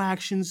no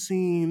action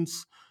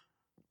scenes.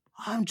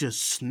 I'm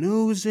just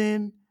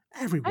snoozing.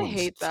 I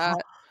hate that.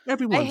 I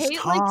Everyone's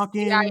hate like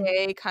talking.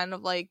 CIA kind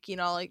of like,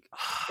 like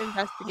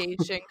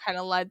investigation kind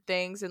of led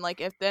things, and like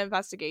if the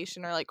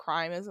investigation or like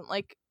crime isn't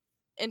like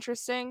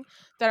interesting,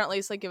 then at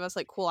least like give us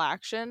like cool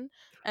action.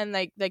 And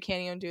like they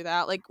can't even do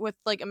that. Like with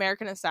like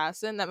American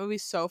Assassin, that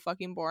movie's so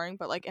fucking boring,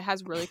 but like it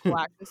has really cool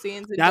action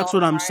scenes and That's Dylan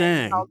what I'm Ryan tells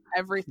saying.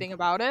 everything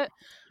about it.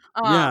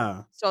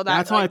 Yeah, So that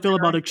that's how like I feel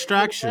about generates me a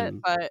little bit,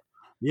 Extraction. but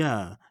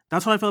Yeah,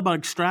 that's how I feel about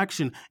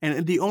Extraction,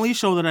 and the only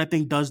show that I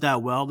think does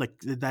that well, like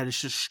that is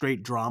just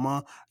straight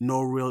drama,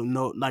 no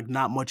like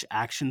not much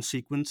action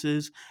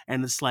sequences,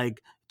 and it's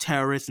like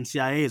terrorists and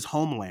CIA is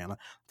Homeland.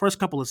 The last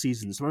couple of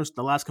seasons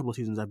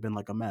have been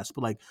like a mess,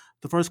 but like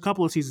the first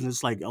couple of seasons,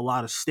 it's like a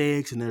lot of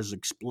stakes and there's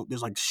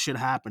like shit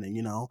happening,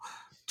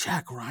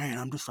 Jack Ryan,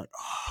 I'm just like,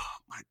 oh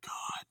my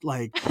god,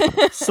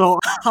 like so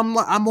I'm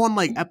on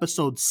like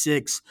episode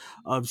 6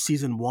 of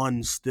season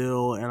 1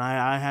 still, and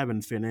I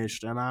haven't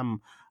finished, and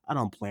I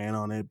don't plan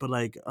on it, but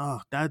like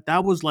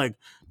that was like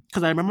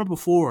because I remember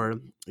before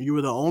you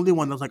were the only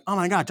one that was like, oh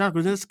my god, John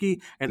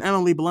Krasinski and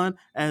Emily Blunt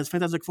as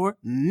Fantastic Four,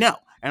 no,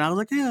 and I was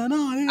like, yeah,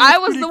 no, I think I that's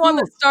was pretty the cool. one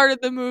that started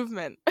the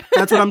movement.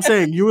 That's what I'm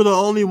saying. You were the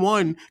only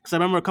one because I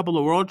remember a couple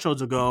of world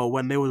shows ago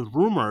when there was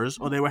rumors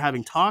or they were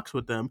having talks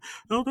with them.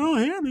 They're like, oh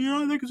yeah,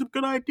 I think it's a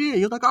good idea.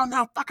 You're like, oh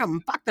no, fuck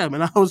them,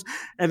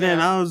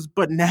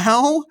 but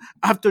now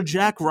after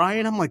Jack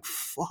Ryan, I'm like,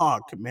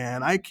 fuck,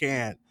 man, I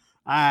can't.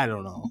 I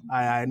don't know.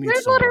 I need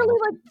They're someone literally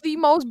else. like the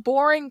most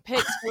boring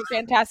picks for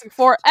Fantastic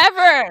Four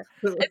ever.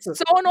 It's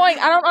so annoying.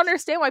 I don't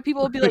understand why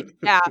people would be like,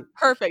 yeah,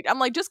 perfect. I'm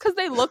like, just because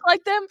they look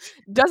like them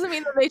doesn't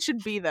mean that they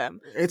should be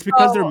them. It's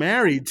because they're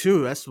married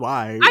too. That's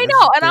why. I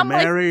know, and they're I'm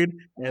married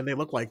and they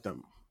look like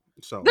them.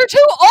 So they're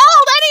too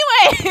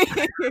old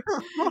anyway.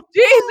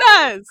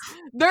 Jesus,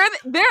 they're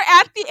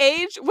at the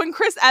age when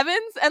Chris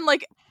Evans and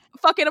like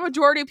fucking a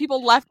majority of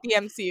people left the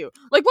MCU.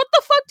 Like, what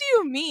the fuck do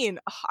you mean?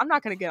 Ugh, I'm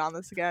not gonna get on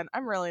this again.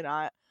 I'm really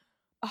not.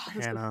 Oh,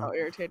 this is so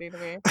irritating to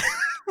me.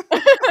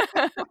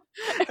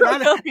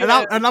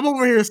 And I'm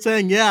over here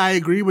saying, yeah, I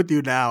agree with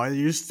you now, and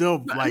you're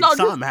still like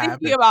something happened.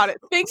 Thinking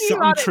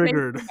about it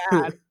triggered. Makes me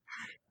mad.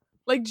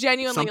 Like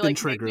genuinely, Something like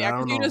triggered. make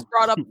me, because you just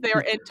brought up they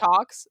were in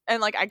talks,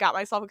 and like I got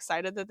myself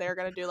excited that they were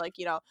gonna do like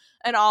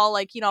an all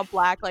like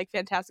black like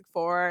Fantastic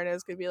Four, and it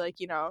was gonna be like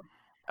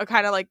a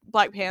kind of like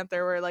Black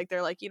Panther where like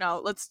they're like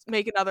let's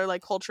make another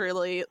like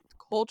culturally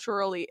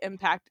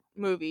impact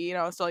movie,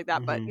 so like that.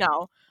 Mm-hmm. But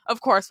no,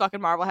 of course,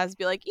 fucking Marvel has to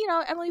be like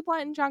Emily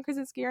Blunt and John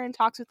Krasinski are in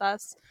talks with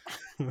us.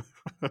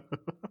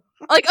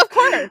 Like, of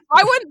course,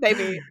 why wouldn't they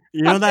be?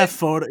 That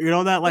photo.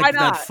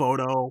 That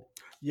photo.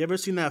 You ever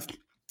seen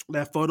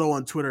that photo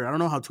on Twitter? I don't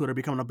know how Twitter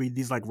becoming to be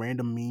these like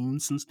random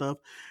memes and stuff.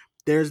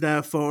 There's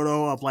that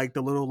photo of like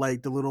the little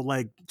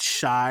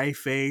shy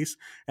face,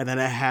 and then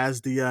it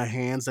has the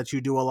hands that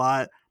you do a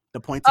lot, the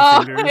pointy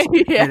fingers,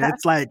 yeah. And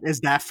it's like,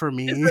 is that for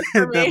me?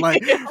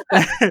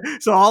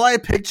 So all I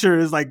picture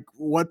is like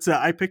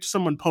I picture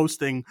someone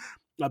posting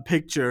a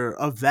picture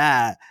of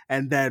that,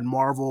 and then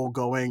Marvel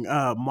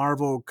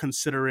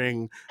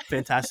considering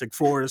Fantastic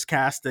Four's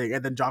casting,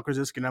 and then John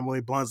Krasinski and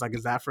Emily Blunt's like,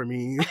 is that for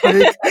me?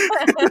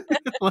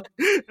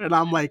 And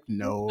I'm like,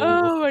 no.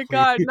 Oh my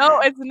god, no,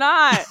 it's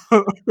not.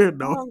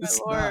 No,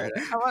 it's not.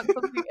 I want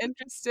something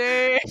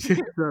interesting.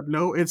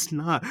 No, it's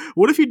not.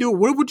 What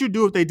would you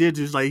do if they did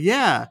just like,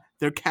 yeah,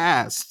 they're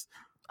cast?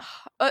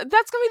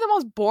 That's gonna be the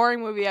most boring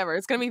movie ever.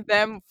 It's gonna be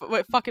them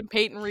with fucking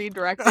Peyton Reed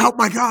directing. Oh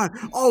my god!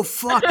 Oh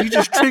fuck! You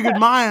just triggered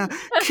Maya.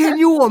 Can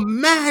you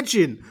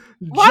imagine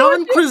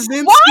John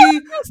Krasinski?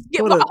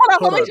 Hold on.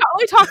 Let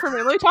me talk for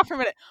a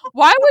minute.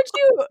 Why would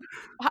you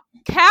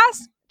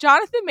cast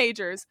Jonathan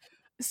Majors?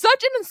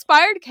 Such an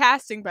inspired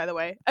casting, by the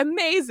way.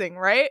 Amazing,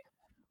 right?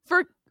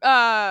 For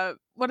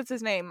what is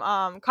his name?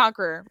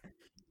 Conqueror.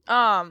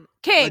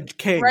 King.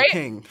 Right?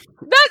 King.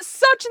 That's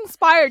such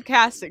inspired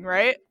casting,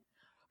 right?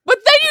 But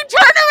then you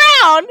turn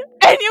around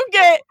and you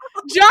get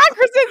John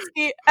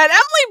Krasinski and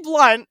Emily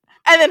Blunt,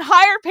 and then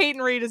hire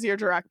Peyton Reed as your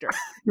director.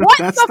 What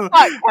the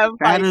fuck?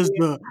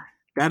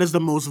 That is the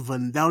most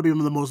that would be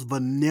the most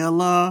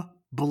vanilla,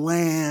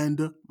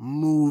 bland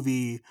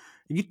movie.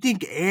 You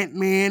think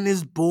Ant-Man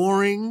is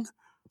boring?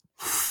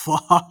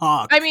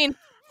 Fuck. I mean,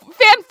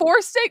 Fan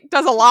Forstick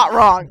does a lot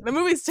wrong. The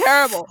movie's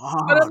terrible,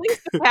 but at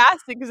least the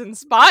casting is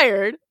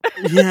inspired.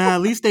 Yeah,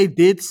 at least they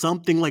did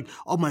something. Like,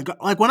 oh my god!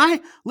 Like when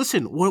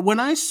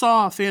I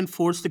saw Fan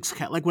Forstick's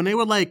like when they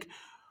were like.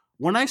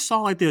 When I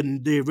saw like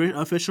the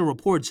official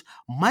reports,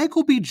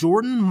 Michael B.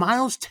 Jordan,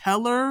 Miles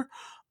Teller,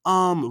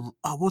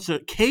 what's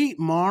it, Kate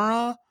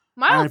Mara.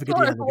 Miles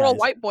Teller is a little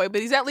white boy,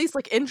 but he's at least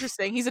like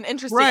interesting. He's an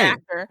interesting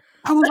actor.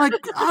 I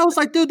was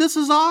like, dude, this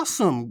is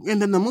awesome.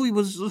 And then the movie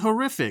was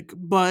horrific,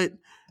 but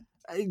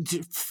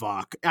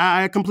fuck,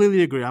 I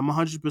completely agree. I'm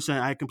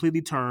 100%. I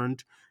completely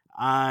turned.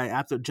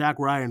 After Jack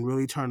Ryan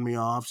really turned me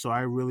off, so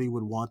I really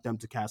would want them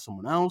to cast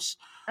someone else.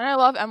 And I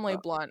love Emily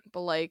Blunt, but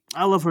like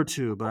I love her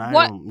too,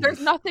 but there's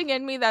nothing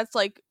in me that's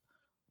like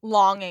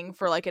longing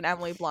for like an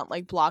Emily Blunt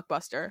like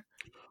blockbuster.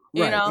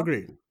 You know?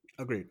 Agreed.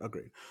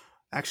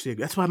 Actually,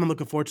 that's why I'm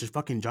looking forward to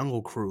fucking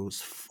Jungle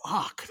Cruise.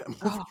 Fuck.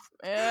 Oh,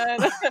 man.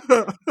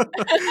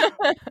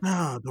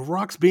 The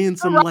Rock's being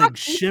some like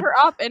ship her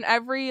up in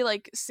every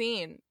like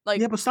scene.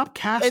 Like, yeah, but stop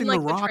casting like,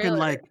 The Rock and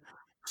like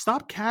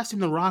stop casting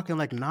The Rock in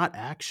like not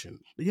action.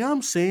 You know what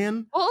I'm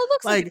saying? Well, it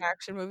looks like an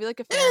action movie, like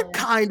a family.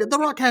 Kind of. The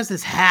Rock has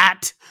this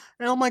hat,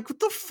 and I'm like, what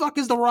the fuck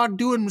is The Rock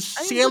doing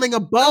sailing a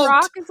boat? The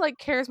Rock is like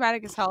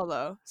charismatic as hell,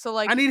 though. So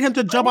like, I need him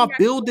to jump off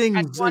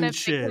buildings and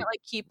shit. They can't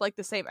like keep like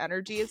the same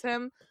energy as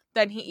him,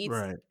 then he eats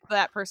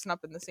that person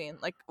up in the scene.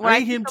 Like when I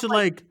need him to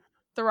like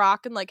The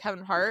Rock and like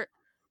Kevin Hart,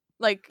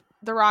 like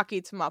The Rock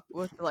eats him up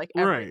with like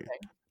everything.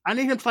 I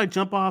need him to like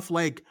jump off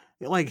like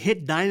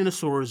hit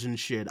dinosaurs and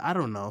shit. I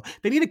don't know.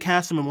 They need to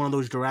cast him in one of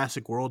those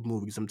Jurassic World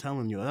movies. I'm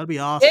telling you, that'd be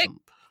awesome. Get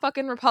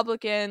fucking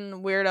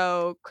Republican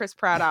weirdo Chris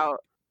Pratt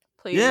out,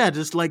 please. Yeah,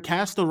 just like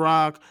cast The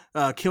Rock,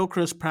 kill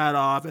Chris Pratt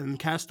off, and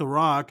cast The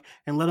Rock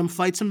and let him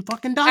fight some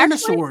fucking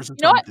dinosaurs or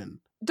something.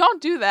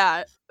 Don't do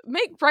that.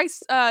 Make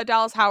Bryce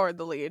Dallas Howard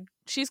the lead.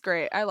 She's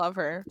great. I love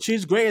her.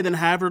 She's great. And then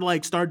have her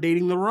like start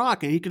dating The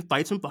Rock, and he can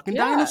fight some fucking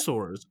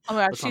dinosaurs. Oh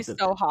my god, she's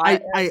so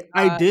hot.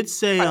 I did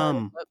say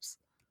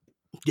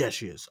yeah,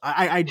 she is.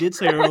 I did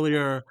say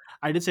earlier.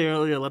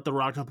 Let The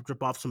Rock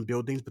jump off some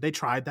buildings, but they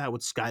tried that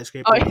with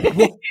Skyscraper.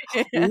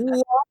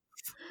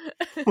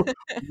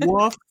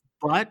 Woof,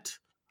 but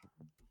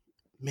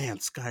man,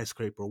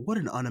 Skyscraper! What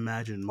an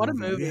unimagined movie! What a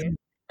movie!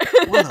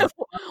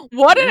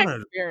 What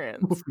an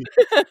experience!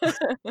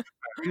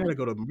 We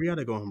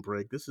gotta go on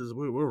break.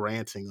 We're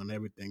ranting on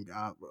everything,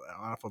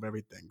 off of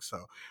everything.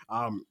 So,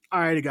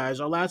 alrighty, guys.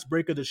 Our last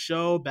break of the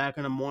show. Back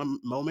in a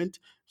moment.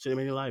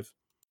 Cinemania Live.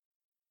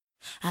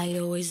 I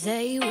always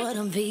say what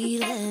I'm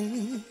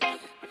feeling.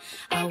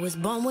 I was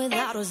born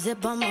without a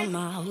zip on my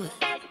mouth.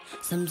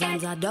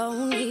 Sometimes I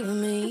don't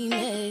even mean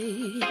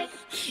it.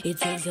 It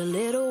takes a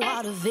little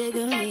while to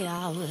figure me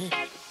out.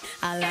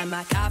 I like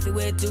my coffee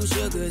with 2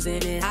 sugars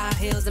in it. High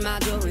heels and my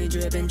jewelry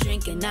dripping.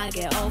 Drinking, I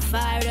get all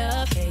fired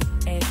up. Hey.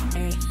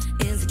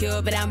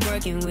 Insecure, but I'm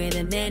working with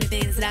it. Many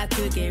things that I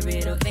could get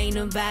rid of. Ain't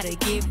nobody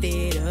give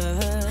it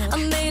up. I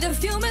made a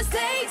few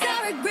mistakes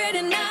I regret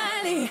it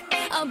nightly.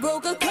 I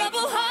broke a couple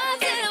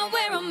hearts and I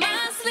wear on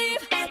my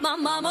sleeve. My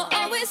mama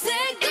always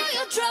said, do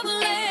your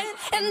troubling.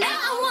 And now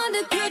I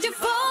wonder, could you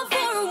fall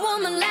for a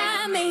woman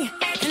like me?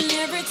 And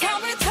every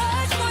time we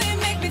touch, boy, you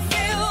make me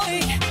feel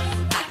weak.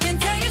 I can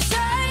tell you're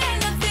shy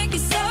and I think you're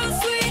so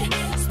sweet.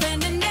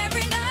 Spending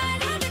every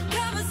night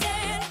undercover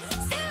said,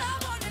 still I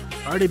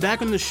wanna. Alrighty,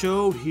 back on the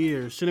show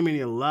here,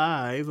 Cinemania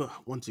Live.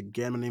 Once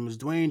again, my name is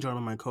Dwayne, joined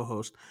by my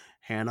co-host,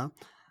 Hannah.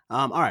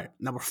 All right,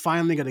 now we're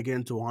finally going to get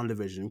into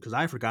WandaVision because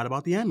I forgot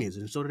about the Emmys,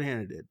 and so did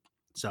Hannah did.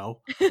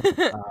 So,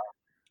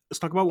 let's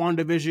talk about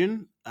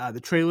WandaVision. The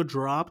trailer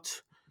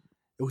dropped.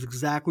 It was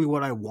exactly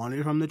what I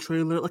wanted from the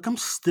trailer. Like, I'm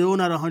still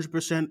not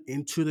 100%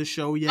 into the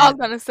show yet. I was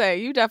going to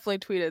say, you definitely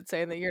tweeted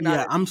saying that you're not.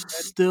 Yeah, I'm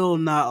still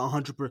not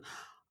 100%.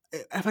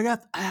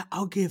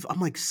 I'm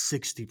like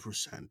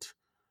 60%.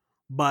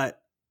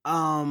 But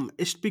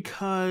it's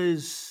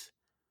because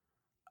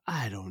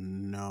I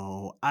don't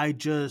know.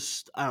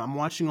 I'm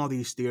watching all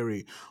these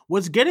theory.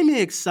 What's getting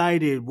me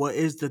excited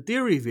is the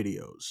theory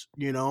videos,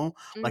 you know?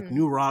 Like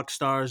New Rock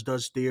Stars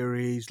does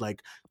theories,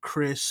 like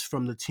Chris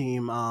from the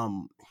team,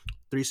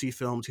 3C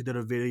Films. He did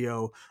a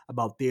video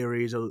about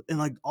theories, and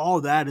like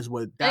all that is I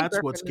think that's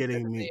what's Griffin just did a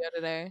getting me. video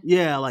today.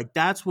 Yeah, like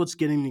that's what's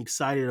getting me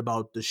excited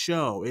about the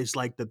show. It's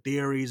like the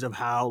theories of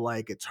how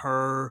like it's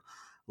her,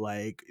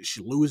 like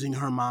she losing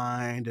her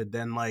mind, and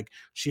then like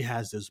she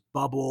has this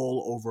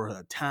bubble over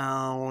a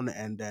town,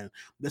 and then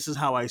this is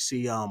how I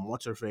see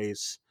what's her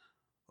face?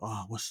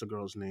 Oh, what's the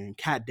girl's name?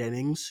 Kat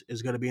Dennings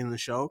is gonna be in the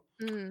show.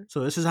 Mm. So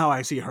this is how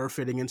I see her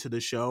fitting into the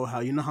show. How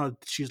you know how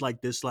she's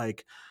like this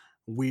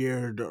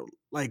weird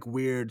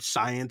weird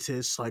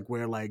scientist, like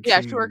where like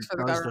Yeah, she works for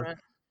the government.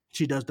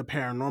 she does the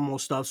paranormal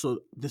stuff. So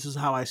this is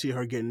how I see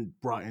her getting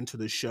brought into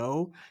the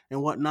show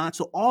and whatnot.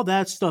 So all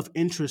that stuff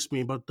interests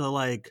me, but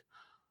the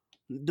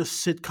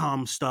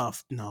sitcom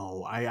stuff,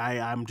 no,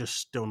 I'm just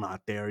still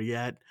not there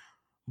yet.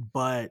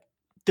 But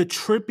the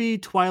trippy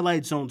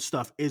Twilight Zone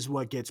stuff is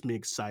what gets me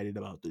excited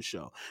about the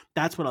show.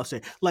 That's what I'll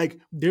say. Like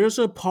there's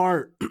a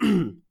part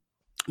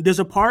there's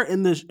a part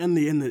in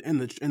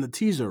the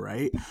teaser,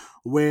 right?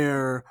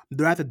 Where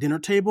they're at the dinner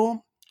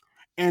table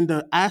and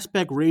the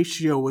aspect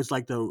ratio is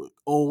like the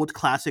old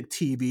classic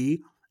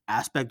TV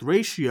aspect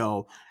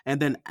ratio,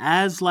 and then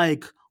as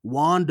like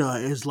Wanda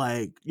is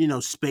like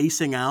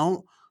spacing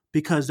out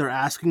because they're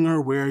asking her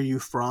where are you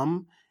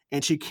from,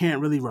 and she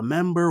can't really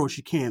remember or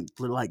she can't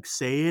like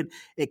say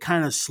it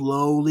kind of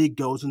slowly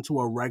goes into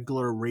a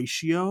regular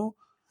ratio.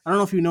 I don't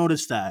know if you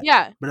noticed that,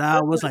 Yeah, but I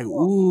that's was really like,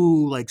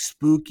 cool. ooh, like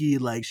spooky,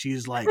 like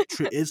she's like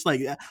it's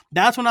like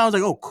that's when I was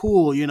like, oh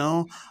cool,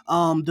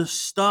 the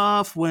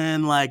stuff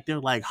when like they're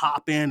like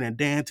hopping and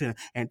dancing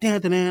and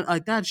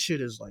like that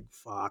shit is like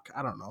fuck,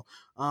 I don't know.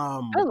 I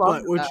love But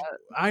that. which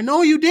I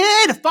know you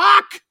did.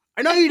 Fuck,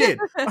 I know you did.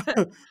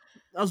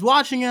 I was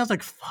watching it. I was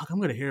like, fuck, I'm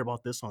gonna hear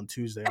about this on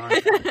Tuesday,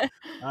 aren't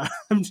I?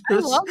 I'm I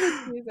just love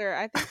the teaser.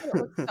 I think that it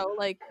looks so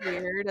like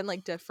weird and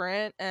like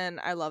different, and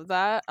I love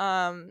that.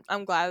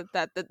 I'm glad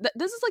that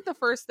this is like the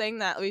first thing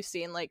that we've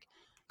seen like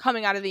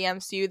coming out of the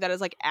MCU that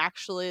is like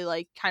actually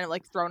like kind of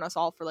like thrown us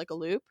all for like a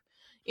loop,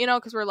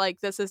 because we're like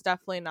this is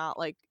definitely not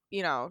like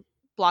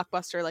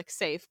blockbuster like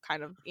safe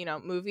kind of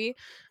movie,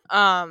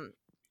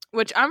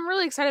 which I'm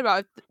really excited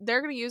about. If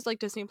they're gonna use like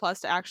Disney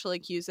Plus to actually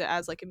like use it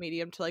as like a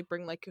medium to like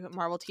bring like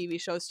Marvel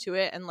TV shows to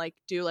it and like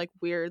do like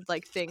weird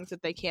like things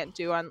that they can't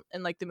do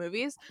in like the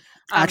movies.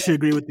 I actually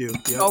agree with you.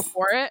 Yep. Go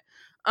for it.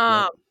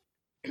 Yep.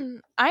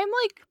 I'm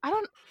like I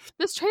don't.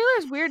 This trailer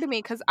is weird to me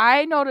because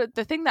I noted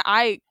the thing that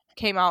I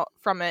came out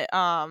from it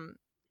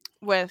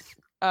with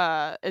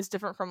is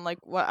different from like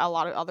what a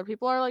lot of other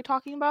people are like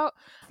talking about.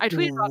 I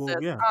tweeted about this.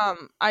 Yeah.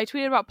 I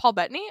tweeted about Paul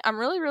Bettany. I'm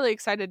really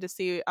excited to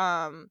see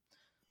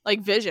like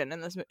Vision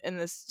in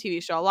this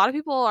TV show. A lot of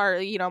people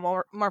are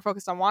more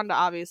focused on Wanda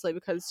obviously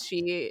because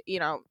she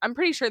I'm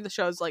pretty sure the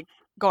show's like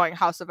going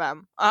House of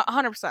M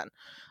 100%.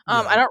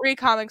 I don't read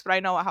comics but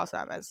I know what House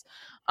of M is.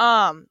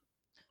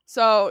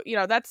 So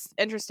that's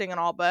interesting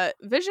and all, but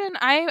Vision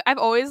I've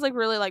always like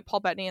really liked Paul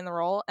Bettany in the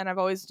role, and I've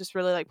always just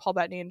really liked Paul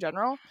Bettany in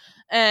general,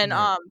 and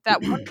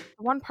that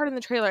one part in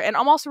the trailer, and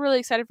I'm also really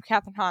excited for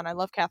Kathryn Hahn. I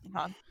love Kathryn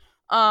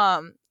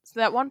Hahn. So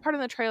that one part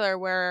in the trailer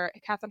where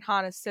Kathryn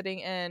Hahn is sitting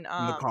in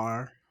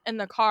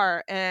the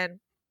car and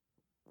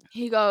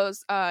he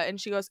goes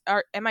and she goes,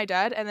 am I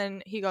dead? And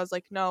then he goes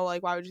like, no,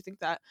 like why would you think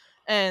that?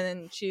 And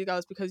then she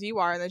goes, because you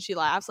are. And then she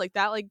laughs. Like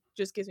that like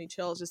just gives me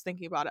chills just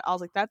thinking about it. I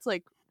was like, that's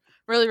like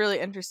really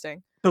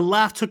interesting. The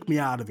laugh took me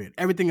out of it.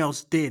 Everything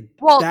else did.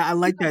 Well, I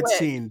like that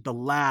scene. The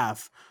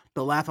laugh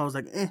I was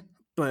like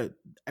but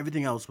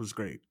everything else was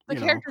great. The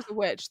character's a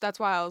witch. That's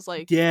why I was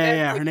like,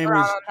 yeah, like, her name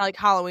around was like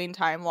Halloween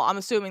time. Well, I'm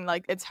assuming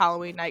like it's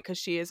Halloween night because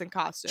she is in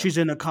costume. She's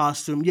in a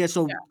costume. Yeah,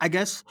 so I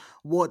guess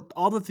what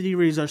all the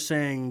theories are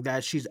saying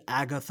that she's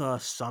Agatha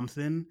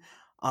something,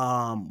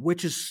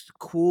 which is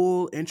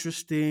cool,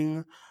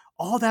 interesting.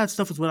 All that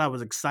stuff is what I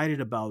was excited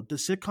about. The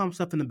sitcom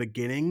stuff in the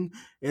beginning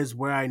is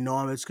where I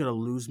know it's gonna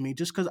lose me,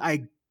 just because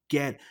I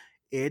get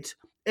it.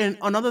 And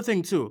another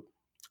thing too,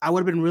 I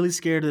would have been really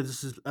scared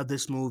of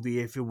this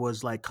movie if it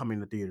was like coming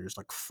to theaters.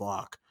 Like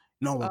fuck,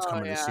 no one's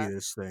coming to see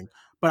this thing.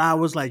 But I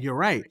was like, you're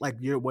right. Like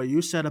what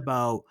you said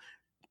about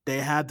they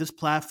have this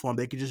platform,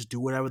 they can just do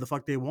whatever the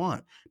fuck they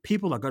want.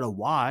 People are gonna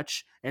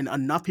watch, and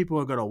enough people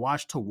are gonna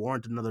watch to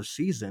warrant another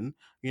season.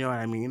 You know what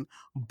I mean?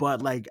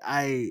 But like,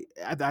 I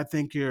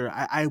think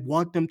I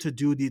want them to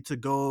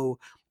go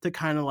to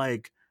kind of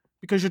like,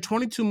 because you're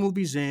 22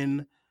 movies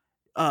in.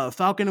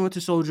 Falcon and Winter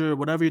Soldier,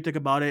 whatever you think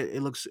about it,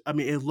 it looks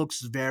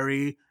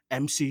very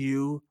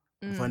MCU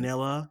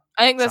vanilla.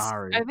 I think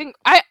Sorry. I think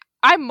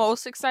I'm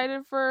most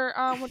excited for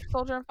Winter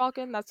Soldier and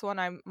Falcon. That's the one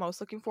I'm most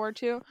looking forward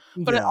to.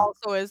 But it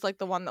also is like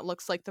the one that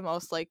looks like the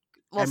most like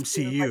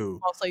MCU, like, the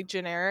most like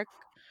generic.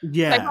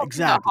 Yeah, I don't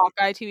exactly. think the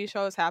Hawkeye TV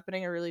show is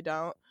happening. I really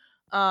don't.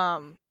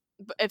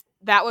 But if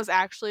that was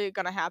actually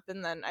gonna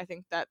happen, then I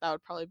think that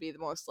would probably be the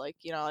most like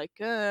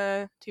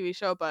TV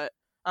show. But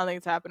I don't think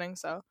it's happening.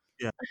 So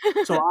yeah.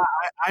 So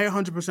I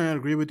 100%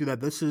 agree with you that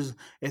this is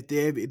if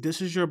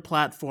this is your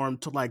platform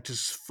to like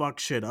just fuck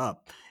shit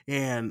up,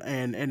 and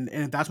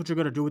if that's what you're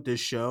gonna do with this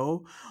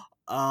show,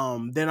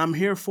 then I'm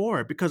here for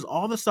it because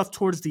all the stuff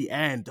towards the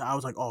end, I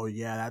was like, oh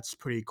yeah, that's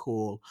pretty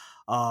cool.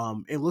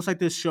 It looks like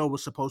this show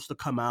was supposed to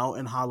come out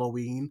in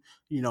Halloween,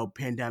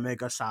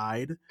 pandemic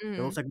aside.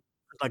 It looks Mm.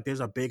 like there's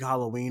a big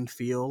Halloween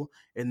feel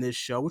in this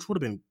show, which would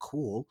have been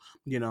cool,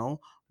 you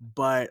know.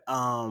 But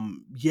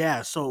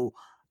yeah, so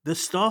the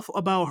stuff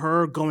about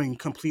her going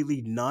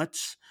completely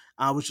nuts,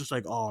 I was just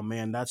like, oh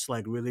man, that's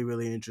like really,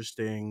 really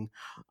interesting.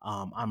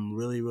 I'm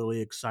really,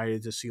 really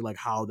excited to see like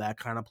how that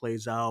kind of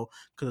plays out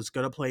because it's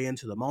gonna play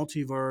into the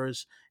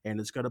multiverse and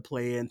it's gonna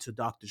play into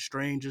Doctor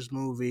Strange's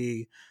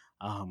movie.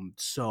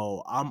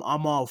 So I'm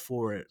all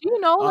for it. Do you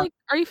know, Uh, like,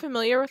 are you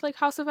familiar with like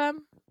House of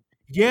M?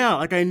 yeah,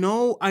 like I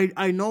know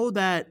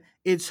that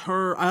it's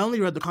her. I only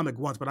read the comic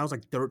once, but I was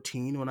like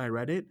 13 when I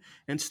read it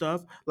and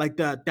stuff. Like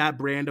that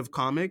brand of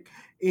comic.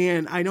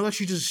 And I know that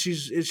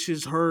it's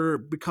just her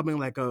becoming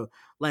like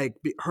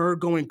her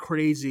going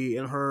crazy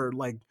and her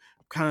like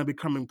kind of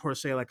becoming per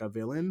se like a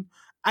villain.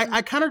 Mm.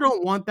 I kind of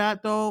don't want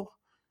that though,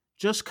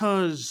 just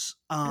cuz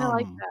I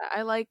like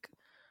that.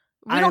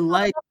 We I don't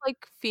have like enough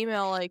like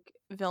female like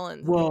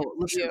villains in the well,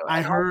 listen, MCU,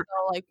 I and heard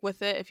also like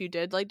with it, if you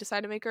did like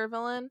decide to make her a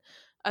villain,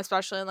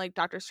 especially in like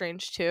Doctor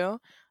Strange too,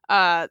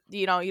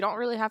 you know, you don't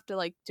really have to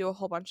like do a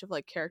whole bunch of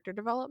like character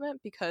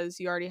development because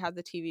you already have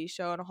the TV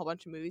show and a whole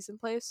bunch of movies in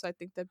place. So I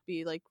think that'd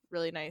be like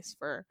really nice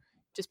for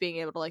just being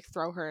able to like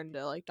throw her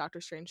into like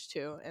Doctor Strange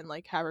too and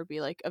like have her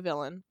be like a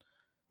villain.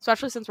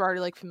 Especially since we're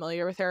already like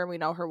familiar with her and we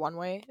know her one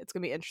way, it's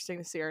gonna be interesting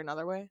to see her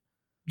another way.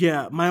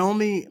 yeah, my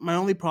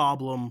only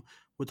problem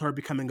with her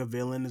becoming a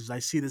villain is I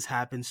see this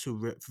happens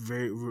to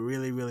very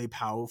really really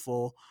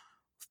powerful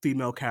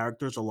female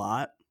characters a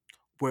lot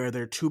where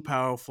they're too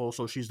powerful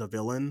so she's the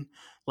villain,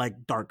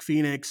 like Dark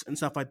Phoenix and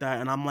stuff like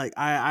that. And I'm like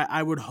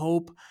I would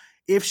hope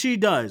if she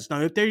does now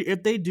if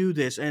they do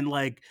this and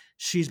like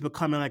she's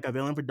becoming like a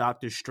villain for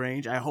Doctor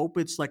Strange, I hope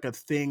it's like a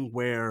thing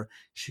where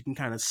she can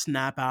kind of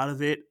snap out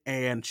of it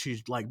and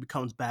she's like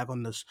becomes back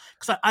on this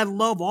because I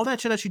love all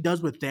that shit that she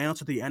does with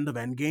Thanos at the end of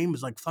Endgame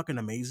is like fucking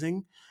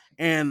amazing.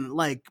 And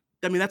like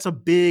I mean that's a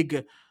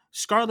big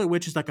Scarlet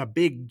Witch is like a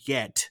big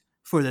get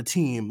for the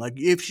team. Like,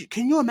 if she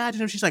can you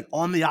imagine if she's like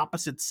on the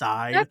opposite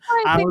side? That's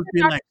why I I think would that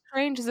be Doctor like,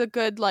 Strange is a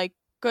good like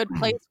good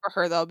place for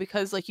her though,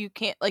 because like you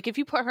can't like if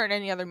you put her in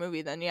any other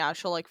movie, then yeah,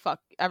 she'll like fuck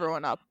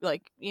everyone up,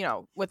 like, you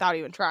know, without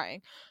even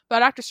trying. But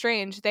Doctor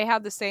Strange, they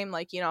have the same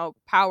like, you know,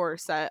 power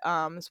set,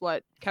 is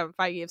what Kevin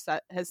Feige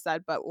has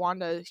said, but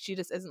Wanda, she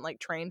just isn't like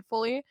trained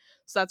fully.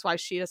 So that's why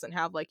she doesn't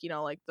have like, you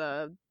know, like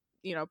the,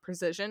 you know,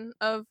 precision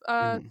of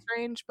mhm.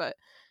 Strange. But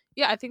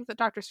yeah, I think that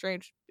Doctor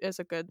Strange is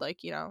a good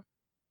like, you know.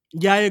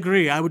 Yeah, I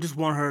agree. I would just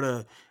want her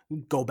to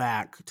go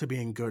back to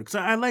being good because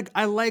I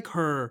like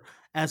her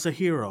as a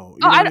hero.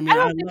 Oh, You know what I I mean? I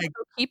don't think that like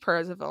they'll keep her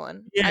as a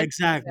villain. yeah, I think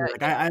exactly. that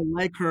Like yeah. I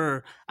like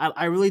her.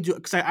 I really do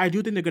because I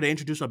do think they're gonna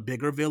introduce a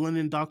bigger villain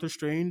in Doctor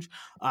Strange.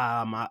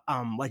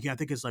 Like yeah, I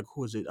think it's like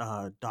who is it?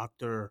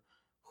 Doctor.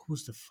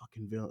 Who's the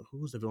fucking villain? Who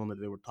was the villain that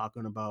they were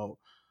talking about?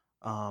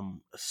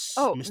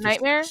 Oh, Mister.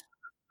 Nightmare?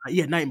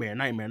 Yeah,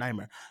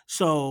 Nightmare.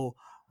 So,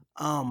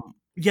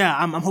 yeah,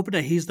 I'm hoping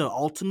that he's the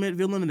ultimate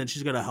villain, and then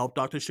she's gonna help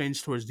Doctor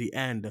Strange towards the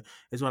end,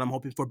 is what I'm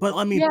hoping for. But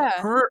I mean, Yeah.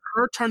 her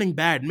turning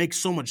bad makes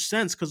so much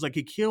sense because like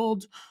he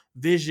killed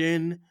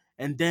Vision,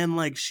 and then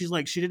like she's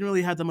like she didn't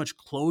really have that much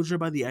closure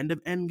by the end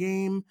of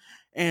Endgame,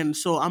 and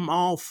so I'm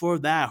all for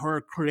that.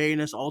 Her creating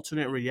this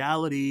alternate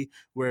reality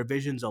where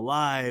Vision's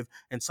alive,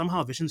 and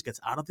somehow Visions gets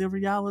out of their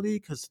reality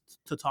because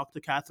to talk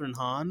to Catherine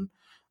Hahn.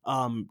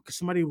 'Cause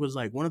somebody was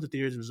like one of the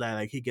theories was that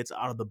like he gets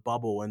out of the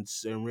bubble and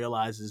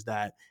realizes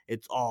that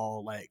it's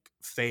all like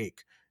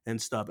fake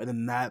and stuff, and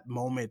then that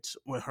moment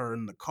with her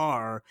in the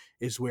car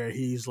is where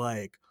he's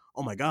like,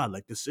 oh my god,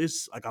 like this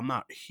is like I'm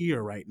not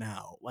here right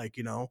now, like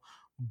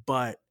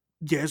but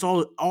yeah, it's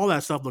all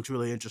that stuff looks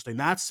really interesting.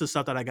 That's the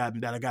stuff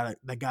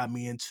that got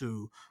me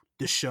into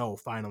the show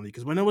finally,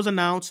 because when it was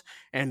announced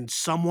and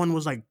someone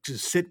was like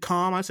just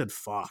sitcom, I said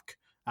fuck,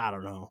 I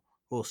don't know,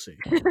 we'll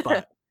see.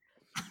 But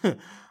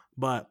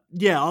but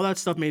yeah, all that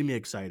stuff made me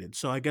excited.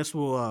 So I guess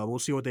we'll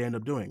see what they end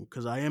up doing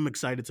because I am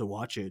excited to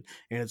watch it,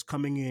 and it's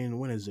coming in.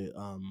 When is it?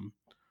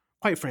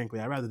 Quite frankly,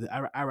 I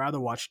rather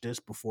watch this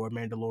before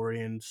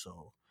Mandalorian.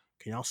 So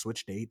can y'all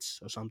switch dates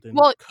or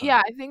something? Well, Cause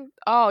yeah, I think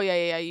oh,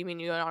 yeah. You mean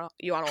you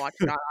wanna watch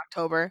it on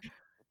October?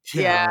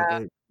 yeah, Yeah.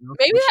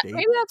 like switch dates.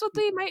 Maybe that's what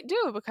they might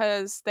do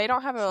because they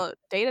don't have a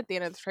date at the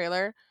end of the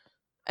trailer.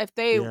 If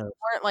they Yeah,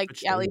 weren't, like,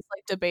 switch at dates. least,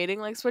 like, debating,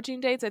 like, switching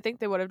dates, I think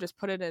they would've just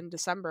put it in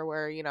December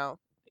where, you know,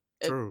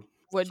 it True.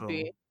 would So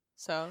be.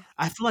 So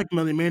I feel like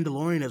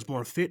Mandalorian is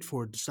more fit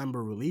for a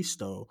December release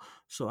though.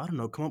 So I don't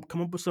know.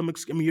 Come up with some.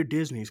 I mean, you're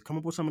Disney's. Come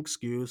up with some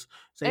excuse.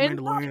 Say and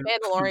Mandalorian.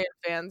 Mandalorian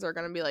fans are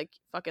gonna be, like,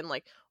 fucking,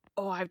 like,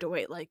 "Oh, I have to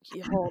wait, like,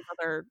 a whole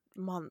another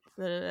month."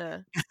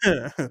 It's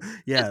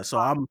Yeah, so fine.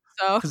 I'm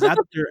So because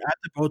after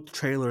both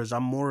trailers,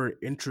 I'm more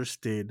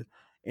interested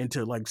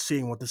into like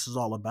seeing what this is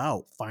all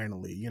about.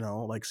 Finally,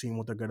 like seeing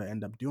what they're gonna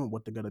end up doing,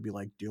 what they're gonna be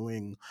like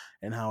doing,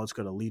 and how it's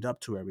gonna lead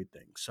up to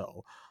everything.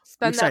 So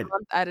I'm spend that excited.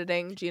 month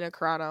editing Gina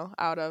Carano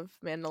out of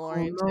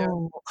Oh Mandalorian too.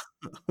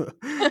 no.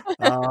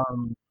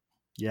 um,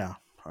 Yeah.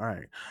 All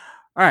right.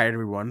 All right,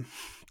 everyone.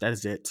 That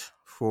is it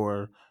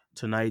for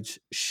tonight's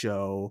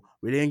show.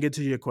 We didn't get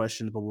to your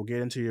questions, but we'll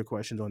get into your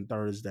questions on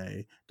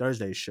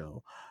Thursday's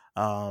show.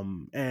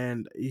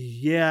 And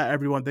yeah,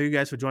 everyone, thank you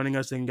guys for joining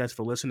us. Thank you guys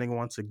for listening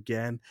once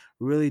again.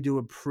 Really do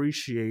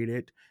appreciate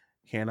it.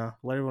 Hannah,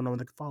 let everyone know when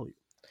they can follow you.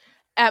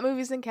 At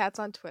Movies and Cats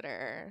on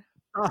Twitter.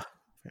 Ah,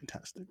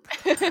 fantastic.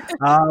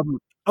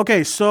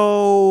 Okay,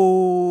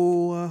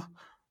 so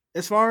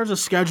as far as a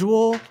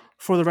schedule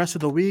for the rest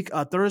of the week,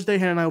 Thursday,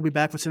 Hannah and I will be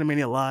back for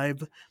Cinemania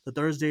Live, the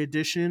Thursday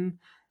edition,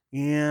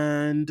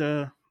 and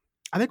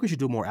I think we should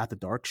do more After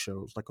Dark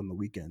shows, like on the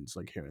weekends,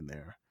 like here and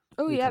there.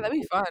 Oh Be yeah, kinda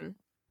that'd be cool. fun.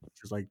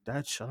 Because like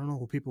that's I don't know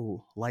what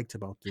people liked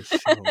about this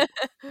show,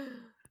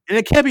 and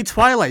it can't be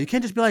Twilight. You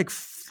can't just be like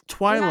Yeah,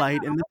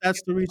 Twilight, and no,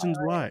 that's the reasons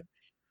why,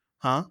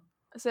 huh?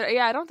 I said,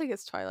 yeah, I don't think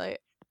it's Twilight.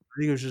 I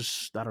think it was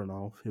just I don't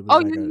know. It was Oh,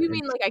 like you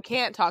mean like I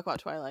can't talk about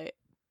Twilight?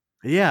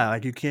 yeah,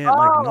 like you can't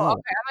like Oh, no.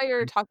 okay. I thought you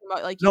were talking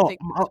about like you No, think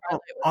Twilight was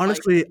like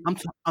honestly,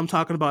 I'm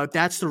talking about if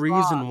that's the wrong.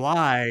 reason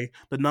why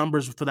the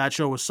numbers for that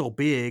show was so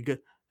big,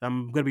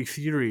 I'm gonna be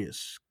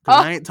furious because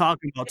Oh, I ain't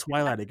talking about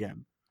Twilight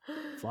again.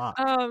 Fuck.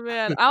 oh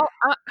man,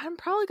 I'm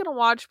probably gonna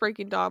watch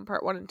Breaking Dawn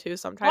Part 1 and 2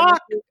 sometime this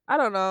Fuck. week. I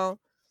don't know.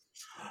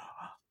 Yeah.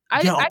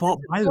 I just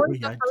By the enjoyed way,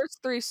 the first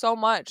 3 so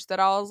much that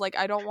I was like,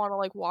 I don't want to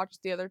like watch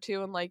the other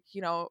 2 and like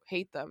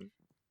hate them.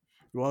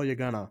 well, you're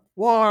gonna.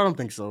 Well, I don't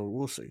think so.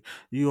 We'll see.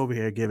 You over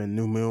here giving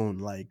New Moon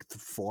like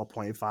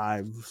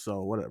 4.5,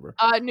 so whatever.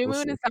 New We'll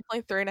Moon see. is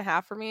definitely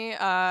 3.5 for me. And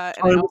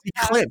Oh, I it also was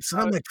have Eclipse,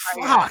 and I'm like,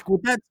 Triad. fuck.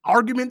 With that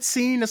argument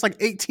scene, that's like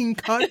 18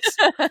 cuts,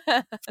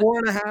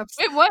 4.5.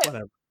 Wait, what?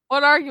 Whatever.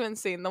 What argument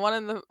scene? The one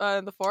in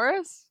the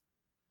forest?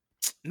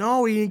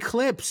 No,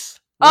 Eclipse.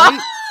 Oh! Right?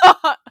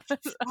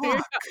 you're,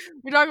 Fuck.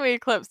 you're talking about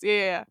Eclipse.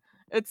 Yeah.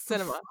 It's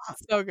cinema. Fuck.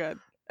 It's so good.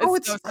 Oh,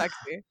 It's so it's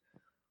sexy.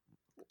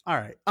 all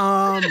right.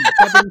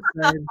 That being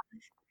said,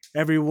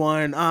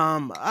 everyone,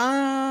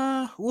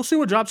 we'll see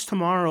what drops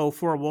tomorrow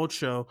for a world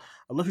show.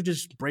 Unless we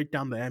just break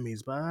down the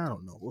Emmys, but I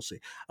don't know. We'll see.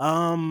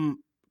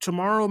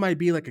 Tomorrow might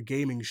be like a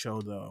gaming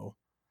show though.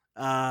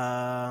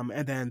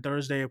 And then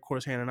Thursday, of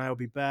course, Hannah and I will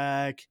be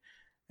back.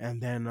 And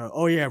then,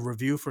 oh yeah,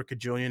 review for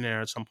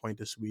Kajillionaire at some point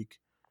this week.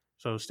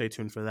 So stay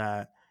tuned for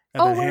that.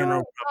 And then Hannah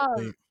will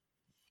probably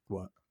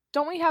what?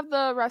 Don't we have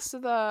the rest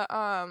of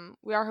the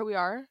We Are Who We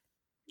Are?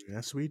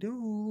 Yes, we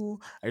do.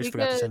 I just We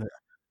forgot to could, send it.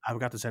 I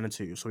forgot to send it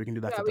to you, so we can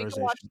do that yeah, for we can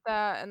Thursday watch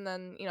that and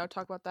then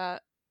talk about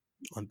that.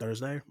 on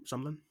Thursday or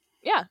something.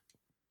 Yeah.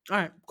 All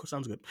right, cool,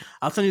 sounds good.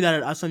 I'll send you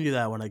that. I'll send you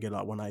that when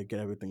I get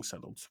everything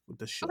settled with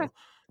the show Okay.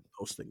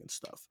 hosting and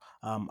stuff.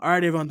 All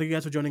right, everyone. Thank you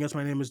guys for joining us.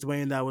 My name is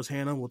Dwayne. That was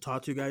Hannah. We'll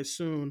talk to you guys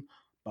soon.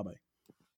 Bye bye.